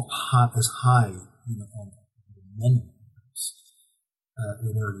was not as high, on the menu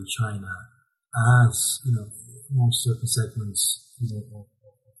in early China as, among certain segments, of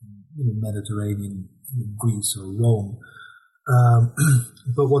Mediterranean, Greece or Rome.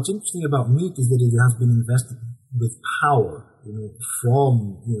 But what's interesting about meat is that it has been invested with power,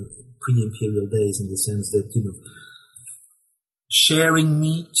 from pre-imperial days, in the sense that, sharing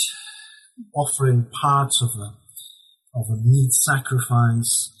meat, offering parts of a meat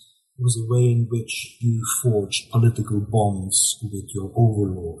sacrifice was a way in which you forged political bonds with your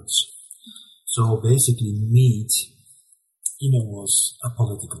overlords. So basically meat, was a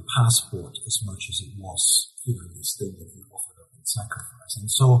political passport as much as it was, this thing that you offered up in sacrifice. And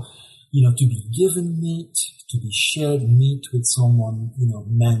so, to be given meat, to be shared meat with someone,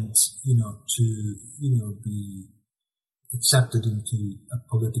 meant, to be accepted into a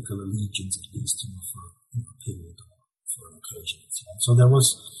political allegiance, at least, for a period or for an occasion and so on. So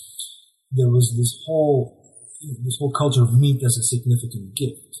there was this whole culture of meat as a significant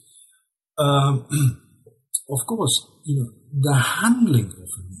gift. Of course, the handling of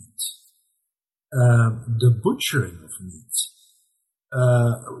meat, the butchering of meat,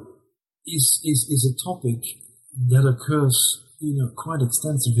 is a topic that occurs, quite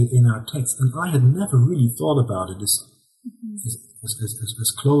extensively in our text, and I had never really thought about it as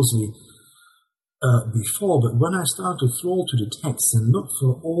closely before. But when I started to trawl to the text and look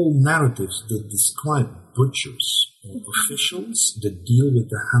for all narratives that describe butchers or officials that deal with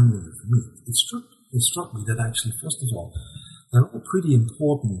the handling of meat, it struck me that actually, first of all, they're all pretty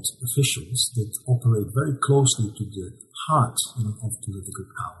important officials that operate very closely to the heart of political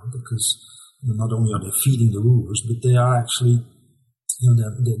power, because not only are they feeding the rulers, but they are actually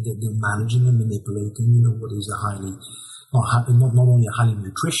they're managing and manipulating what is a highly not only a highly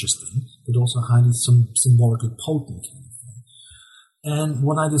nutritious thing, but also a highly symbolically potent kind of thing. And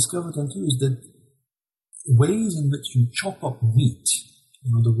what I discovered then too is that ways in which you chop up meat,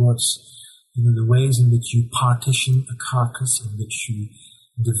 in other words, the ways in which you partition a carcass, in which you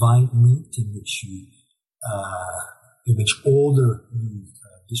divide meat, in which order you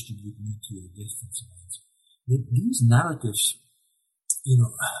distribute meat to your guests and so on. These narratives,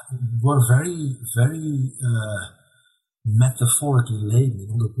 were very, very metaphorically laden.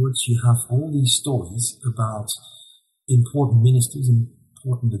 In other words, you have all these stories about important ministers and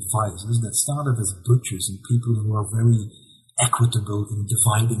important advisors that started as butchers and people who are very equitable in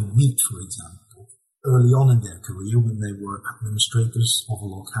dividing meat, for example, early on in their career when they were administrators of a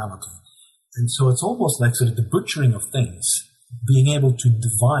locality. And so it's almost like sort of the butchering of things, being able to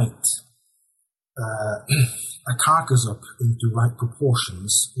divide a carcass up into right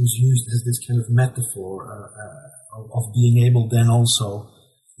proportions is used as this kind of metaphor of being able then also,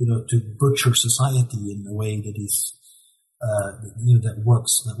 to butcher society in a way that is, that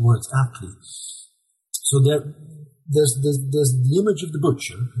works aptly. So there's the image of the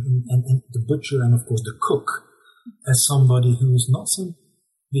butcher, and the butcher, and of course the cook, as somebody who is not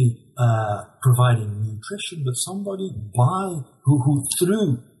simply providing nutrition, but somebody who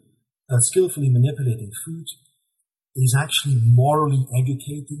through skillfully manipulating food is actually morally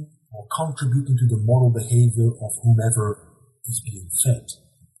educating or contributing to the moral behavior of whomever is being fed.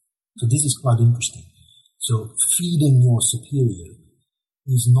 So this is quite interesting. So feeding your superior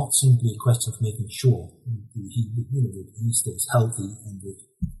is not simply a question of making sure that he stays healthy and that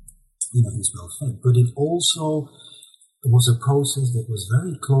he's well fed, but it also was a process that was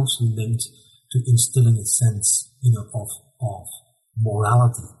very closely linked to instilling a sense of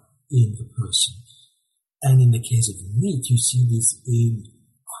morality in the person. And in the case of the meat, you see this in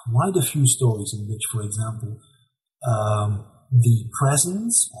quite a few stories in which, for example, the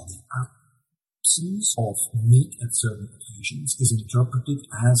presence or the absence of meat at certain occasions is interpreted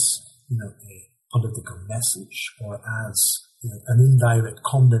as, a political message or as an indirect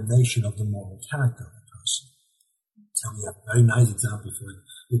condemnation of the moral character of the person. And we have a very nice example for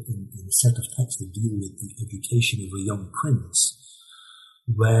it in a set of texts that deal with the education of a young prince,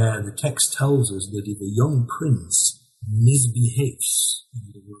 where the text tells us that if a young prince misbehaves, in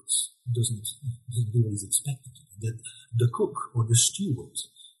other words, doesn't do what he's expected to do, that the cook or the steward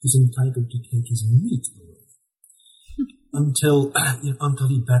is entitled to take his meat away until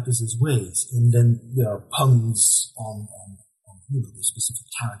he betters his ways. And then there are puns on the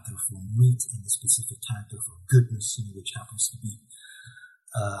specific character for meat and the specific character for goodness, which happens to be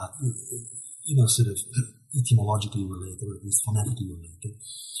sort of etymologically related, or at least phonetically related.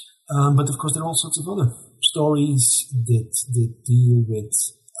 But of course, there are all sorts of other stories that deal with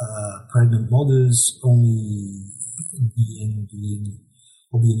pregnant mothers only being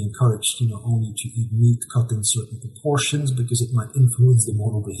or being encouraged, only to eat meat cut in certain proportions because it might influence the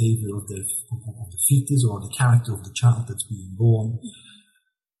moral behavior of the fetus or the character of the child that's being born.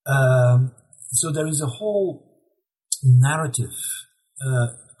 So there is a whole narrative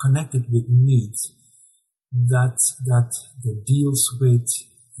connected with meat that deals with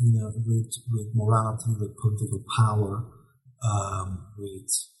morality, with political power,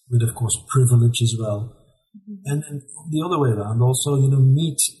 with of course privilege as well. And then the other way around, also,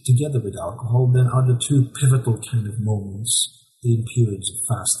 meat together with alcohol, then are the two pivotal kind of moments in periods of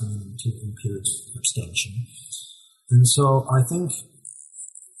fasting and in periods of abstention. And so I think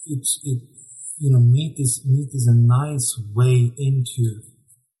meat is a nice way into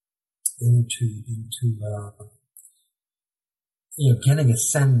getting a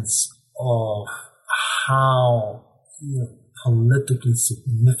sense of how politically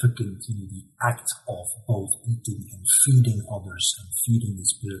significant the act of both eating and feeding others and feeding the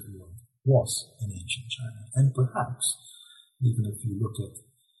spirit world was in ancient China. And perhaps even if you look at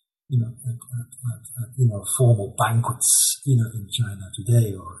formal banquets in China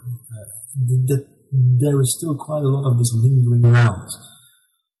today, or that there is still quite a lot of this lingering around.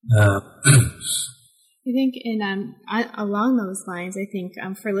 I think along those lines, I think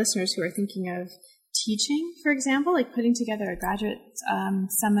for listeners who are thinking of teaching, for example, like putting together a graduate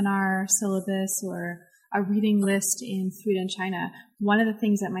seminar syllabus or a reading list in food in China, one of the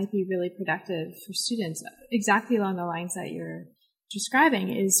things that might be really productive for students, exactly along the lines that you're describing,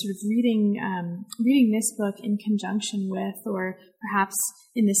 is sort of reading this book in conjunction with, or perhaps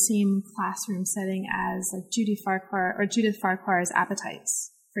in the same classroom setting as, like Judith Farquhar's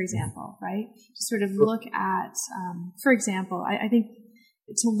Appetites, for example, right? To sort of look at, for example, I think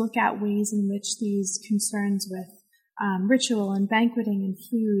to look at ways in which these concerns with ritual and banqueting and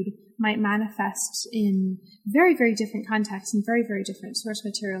food might manifest in very, very different contexts and very, very different source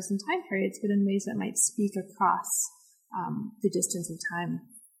materials and time periods, but in ways that might speak across the distance of time.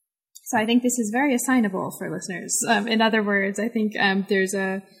 So I think this is very assignable for listeners. In other words, I think there's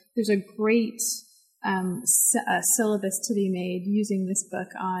a great syllabus to be made using this book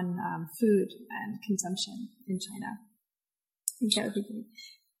on food and consumption in China. I think that would be great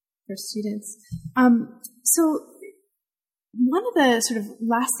for students. So one of the sort of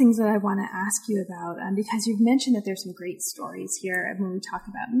last things that I want to ask you about, because you've mentioned that there's some great stories here when we talk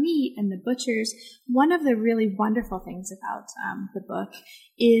about meat and the butchers, one of the really wonderful things about the book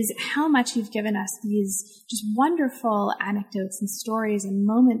is how much you've given us these just wonderful anecdotes and stories and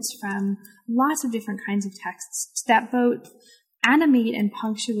moments from lots of different kinds of texts that both animate and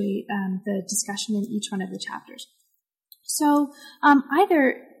punctuate the discussion in each one of the chapters. So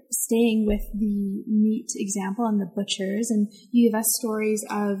either staying with the meat example and the butchers, and you give us stories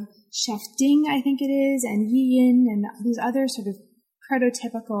of Chef Ding, I think it is, and Yi Yin, and these other sort of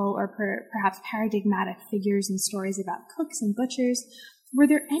prototypical or perhaps paradigmatic figures and stories about cooks and butchers. Were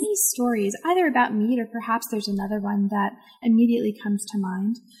there any stories, either about meat or perhaps there's another one that immediately comes to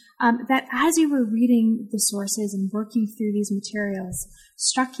mind, that as you were reading the sources and working through these materials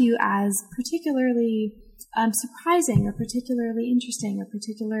struck you as particularly surprising or particularly interesting or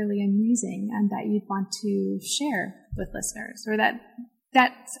particularly amusing, and that you'd want to share with listeners, or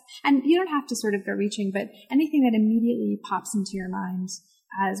that's, and you don't have to sort of go reaching, but anything that immediately pops into your mind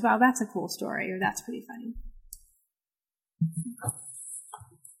as, well, that's a cool story, or that's pretty funny.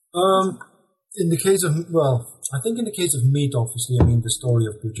 In the case of, I think in the case of meat, obviously, I mean, the story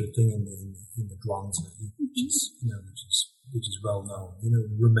of Butcher Ding in the Zhuangzi, which is well known,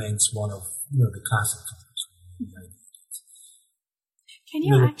 remains one of, the classic titles. Can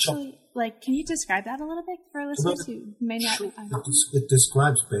you can you describe that a little bit for listeners who may not? Sure. It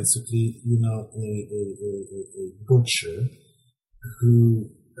describes basically, a butcher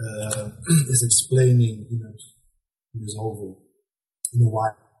who is explaining, his whole, why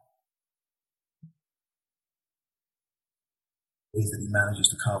ways that he manages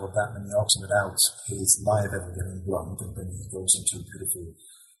to carve up that many oxen without his live ever getting blunt, and then he goes into a beautiful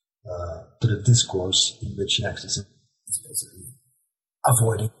bit of discourse in which he actually is basically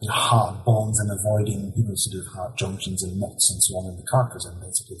avoiding hard bonds and avoiding, sort of hard junctions and knots and so on in the carcass. And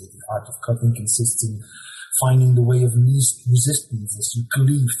basically the art of cutting consists in finding the way of least resistance as you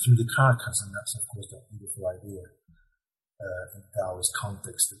cleave through the carcass. And that's, of course, that beautiful idea in Taoist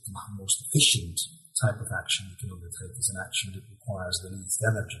context that the most efficient type of action you can undertake is an action that requires the least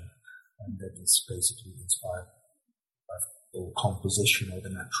energy, and that is basically inspired by the composition or the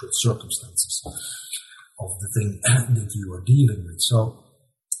natural circumstances of the thing that you are dealing with. So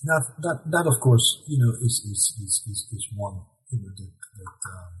that of course, is one,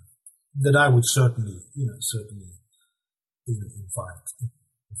 that I would certainly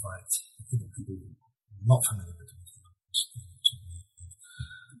invite people who are not familiar with it to read.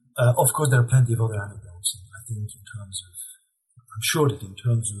 Of course, there are plenty of other anecdotes. And I think I'm sure that in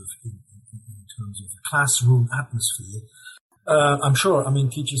terms of the classroom atmosphere, I'm sure,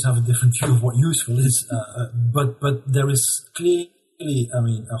 teachers have a different view of what useful is, but there is clearly,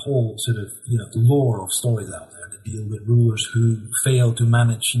 a whole sort of, lore of stories out there that deal with rulers who fail to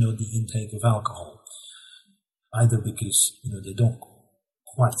manage, the intake of alcohol, either because, they don't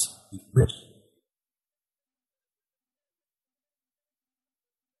quite rich.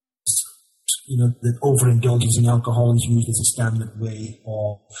 That overindulgence in alcohol is used as a standard way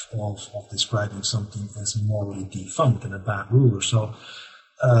of describing something as morally defunct and a bad ruler. So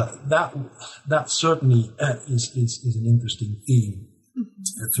that certainly is an interesting theme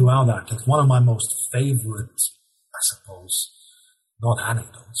throughout that text. One of my most favorite, I suppose, not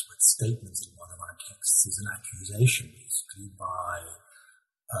anecdotes, but statements in one of our texts is an accusation, basically, by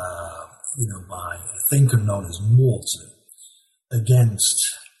a thinker known as Mo-Tzu against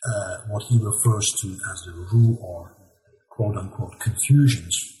what he refers to as the Ru, or quote-unquote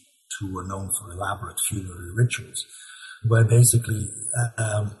Confucians, who were known for elaborate funerary rituals, where basically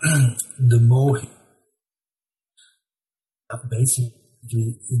the Mohi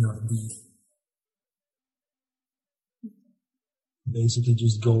basically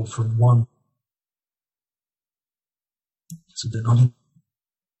just go from one, so they're not in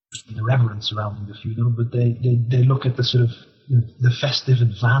the reverence surrounding the funeral, but they look at the sort of the festive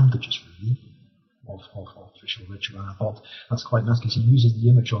advantages, really, of official ritual. And I thought that's quite nice because he uses the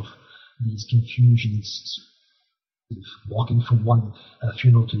image of these Confucians sort of walking from one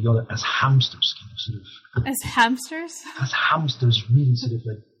funeral to the other as hamsters, As hamsters? As hamsters, really sort of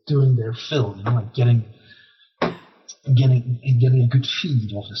like doing their fill, like getting a good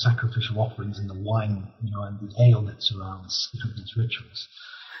feed of the sacrificial offerings and the wine, and the ale that surrounds these rituals.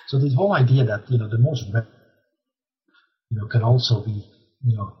 So this whole idea that, the most can also be,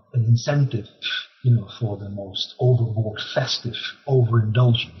 an incentive, for the most overboard, festive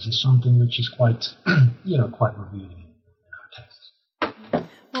overindulgence is something which is quite, quite revealing in our texts.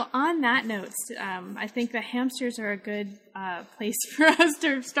 Well, on that note, I think the hamsters are a good place for us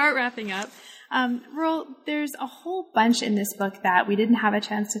to start wrapping up. Roel, there's a whole bunch in this book that we didn't have a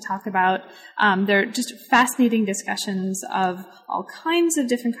chance to talk about. They're just fascinating discussions of all kinds of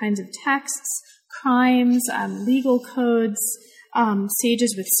different kinds of texts, crimes, legal codes,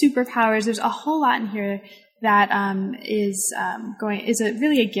 sages with superpowers. There's a whole lot in here that is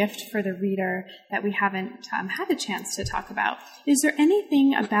really a gift for the reader that we haven't had a chance to talk about. Is there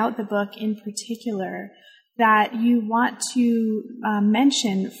anything about the book in particular that you want to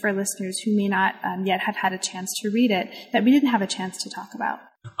mention for listeners who may not yet have had a chance to read it that we didn't have a chance to talk about?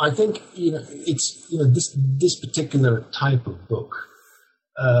 I think it's this particular type of book.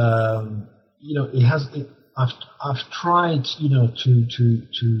 I've tried to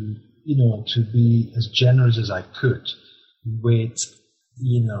be as generous as I could with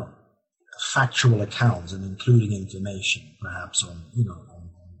factual accounts and including information perhaps on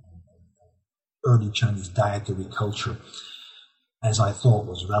early Chinese dietary culture as I thought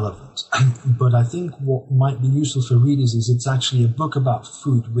was relevant. But I think what might be useful for readers is it's actually a book about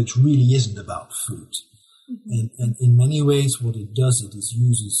food which really isn't about food. And in many ways what it does it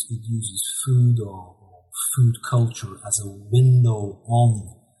uses food or food culture as a window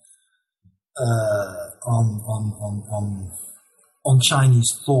on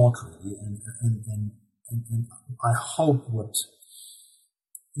Chinese thought, really, and I hope what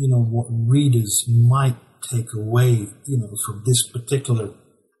readers might take away, from this particular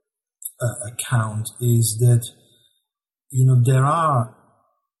account is that, there are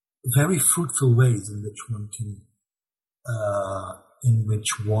very fruitful ways in which one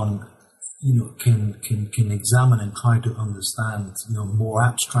can examine and try to understand, more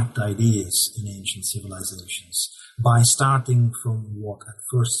abstract ideas in ancient civilizations by starting from what at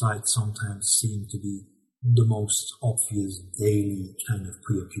first sight sometimes seem to be the most obvious daily kind of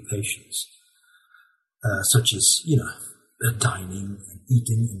preoccupations, such as, dining and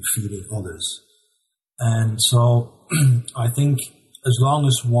eating and feeding others. And so I think as long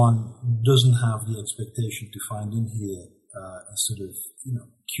as one doesn't have the expectation to find in here a sort of,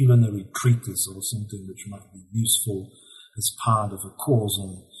 culinary treatise or something which might be useful as part of a course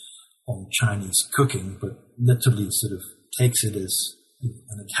on Chinese cooking, but literally sort of takes it as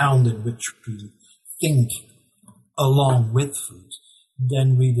an account in which we think along with food,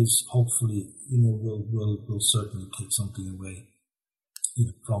 then readers hopefully will certainly take something away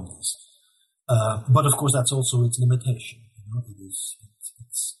from this. But of course that's also its limitation.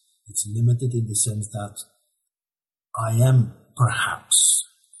 It's limited in the sense that I am perhaps,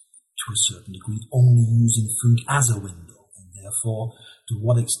 to a certain degree, only using food as a window, and therefore, to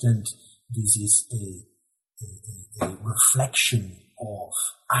what extent this is a reflection of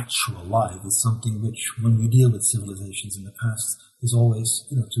actual life is something which, when we deal with civilizations in the past, is always,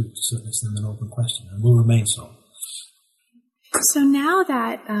 to a certain extent, an open question, and will remain so. So now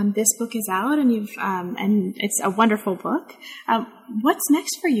that this book is out and and it's a wonderful book, what's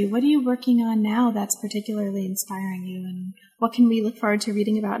next for you? What are you working on now that's particularly inspiring you, and what can we look forward to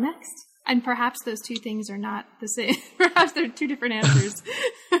reading about next? And perhaps those two things are not the same. Perhaps they're two different answers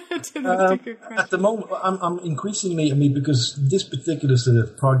to the two questions. At the moment, I'm increasingly, because this particular sort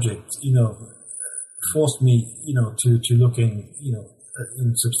of project, forced me, to look in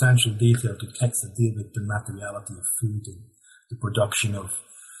substantial detail to texts that deal with the materiality of food and the production of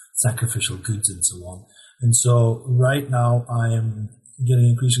sacrificial goods and so on. And so right now I am getting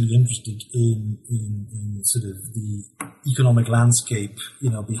increasingly interested in sort of the economic landscape,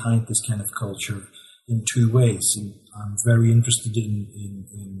 behind this kind of culture in two ways. And I'm very interested in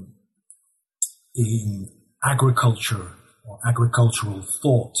agriculture or agricultural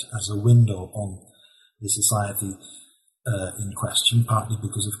thought as a window on the society in question, partly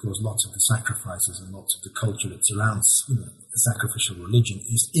because, of course, lots of the sacrifices and lots of the culture that surrounds, the sacrificial religion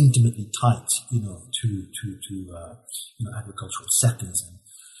is intimately tied, to agricultural settings and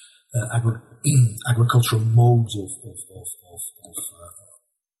agricultural modes of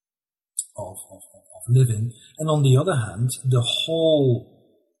living. And on the other hand, the whole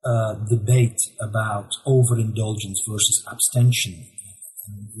debate about overindulgence versus abstention,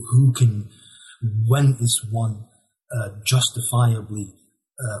 and when is one justifiably,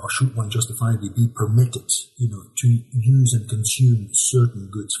 or should one justifiably be permitted, to use and consume certain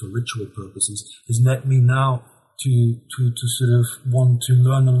goods for ritual purposes, has led me now to sort of want to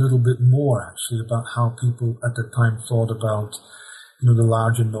learn a little bit more, actually, about how people at the time thought about, the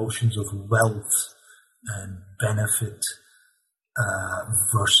larger notions of wealth and benefit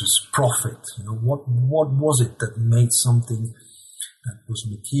versus profit. What was it that made something that was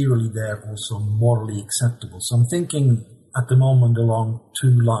materially there also morally acceptable? So I'm thinking at the moment along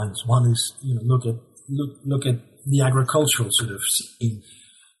two lines. One is, look at the agricultural sort of scene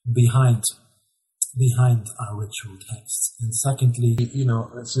behind our ritual texts, and secondly,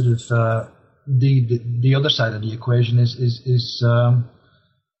 sort of the other side of the equation is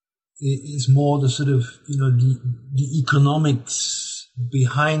more the sort of the economics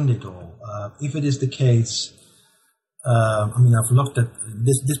behind it all. If it is the case. I've looked at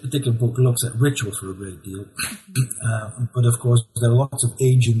this particular book looks at ritual for a great deal, but of course there are lots of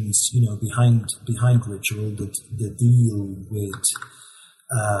agents, behind ritual that deal with,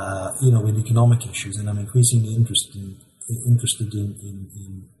 with economic issues, and I'm increasingly interested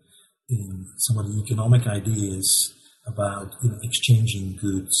in some of the economic ideas about exchanging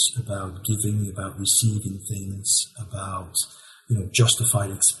goods, about giving, about receiving things, about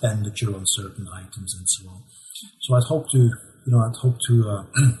justified expenditure on certain items and so on. So I'd hope to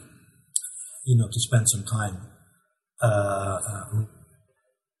spend some time,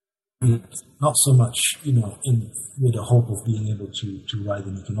 not so much, with the hope of being able to write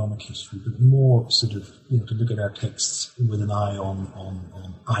an economic history, but more sort of, to look at our texts with an eye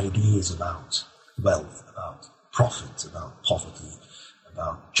on ideas about wealth, about profit, about poverty,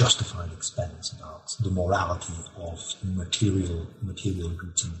 about justified expense, about the morality of material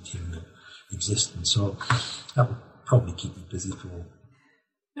goods and material existence. So that would probably keep me busy for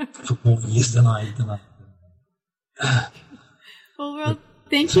more years than I. Well,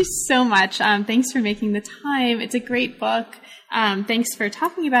 thank you so much. Thanks for making the time. It's a great book. Thanks for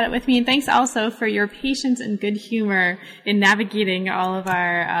talking about it with me, and thanks also for your patience and good humor in navigating all of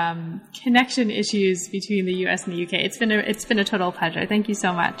our connection issues between the U.S. and the U.K. It's been a total pleasure. Thank you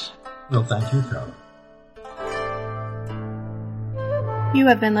so much. Well, thank you, Carol. You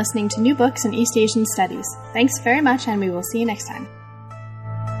have been listening to New Books in East Asian Studies. Thanks very much, and we will see you next time.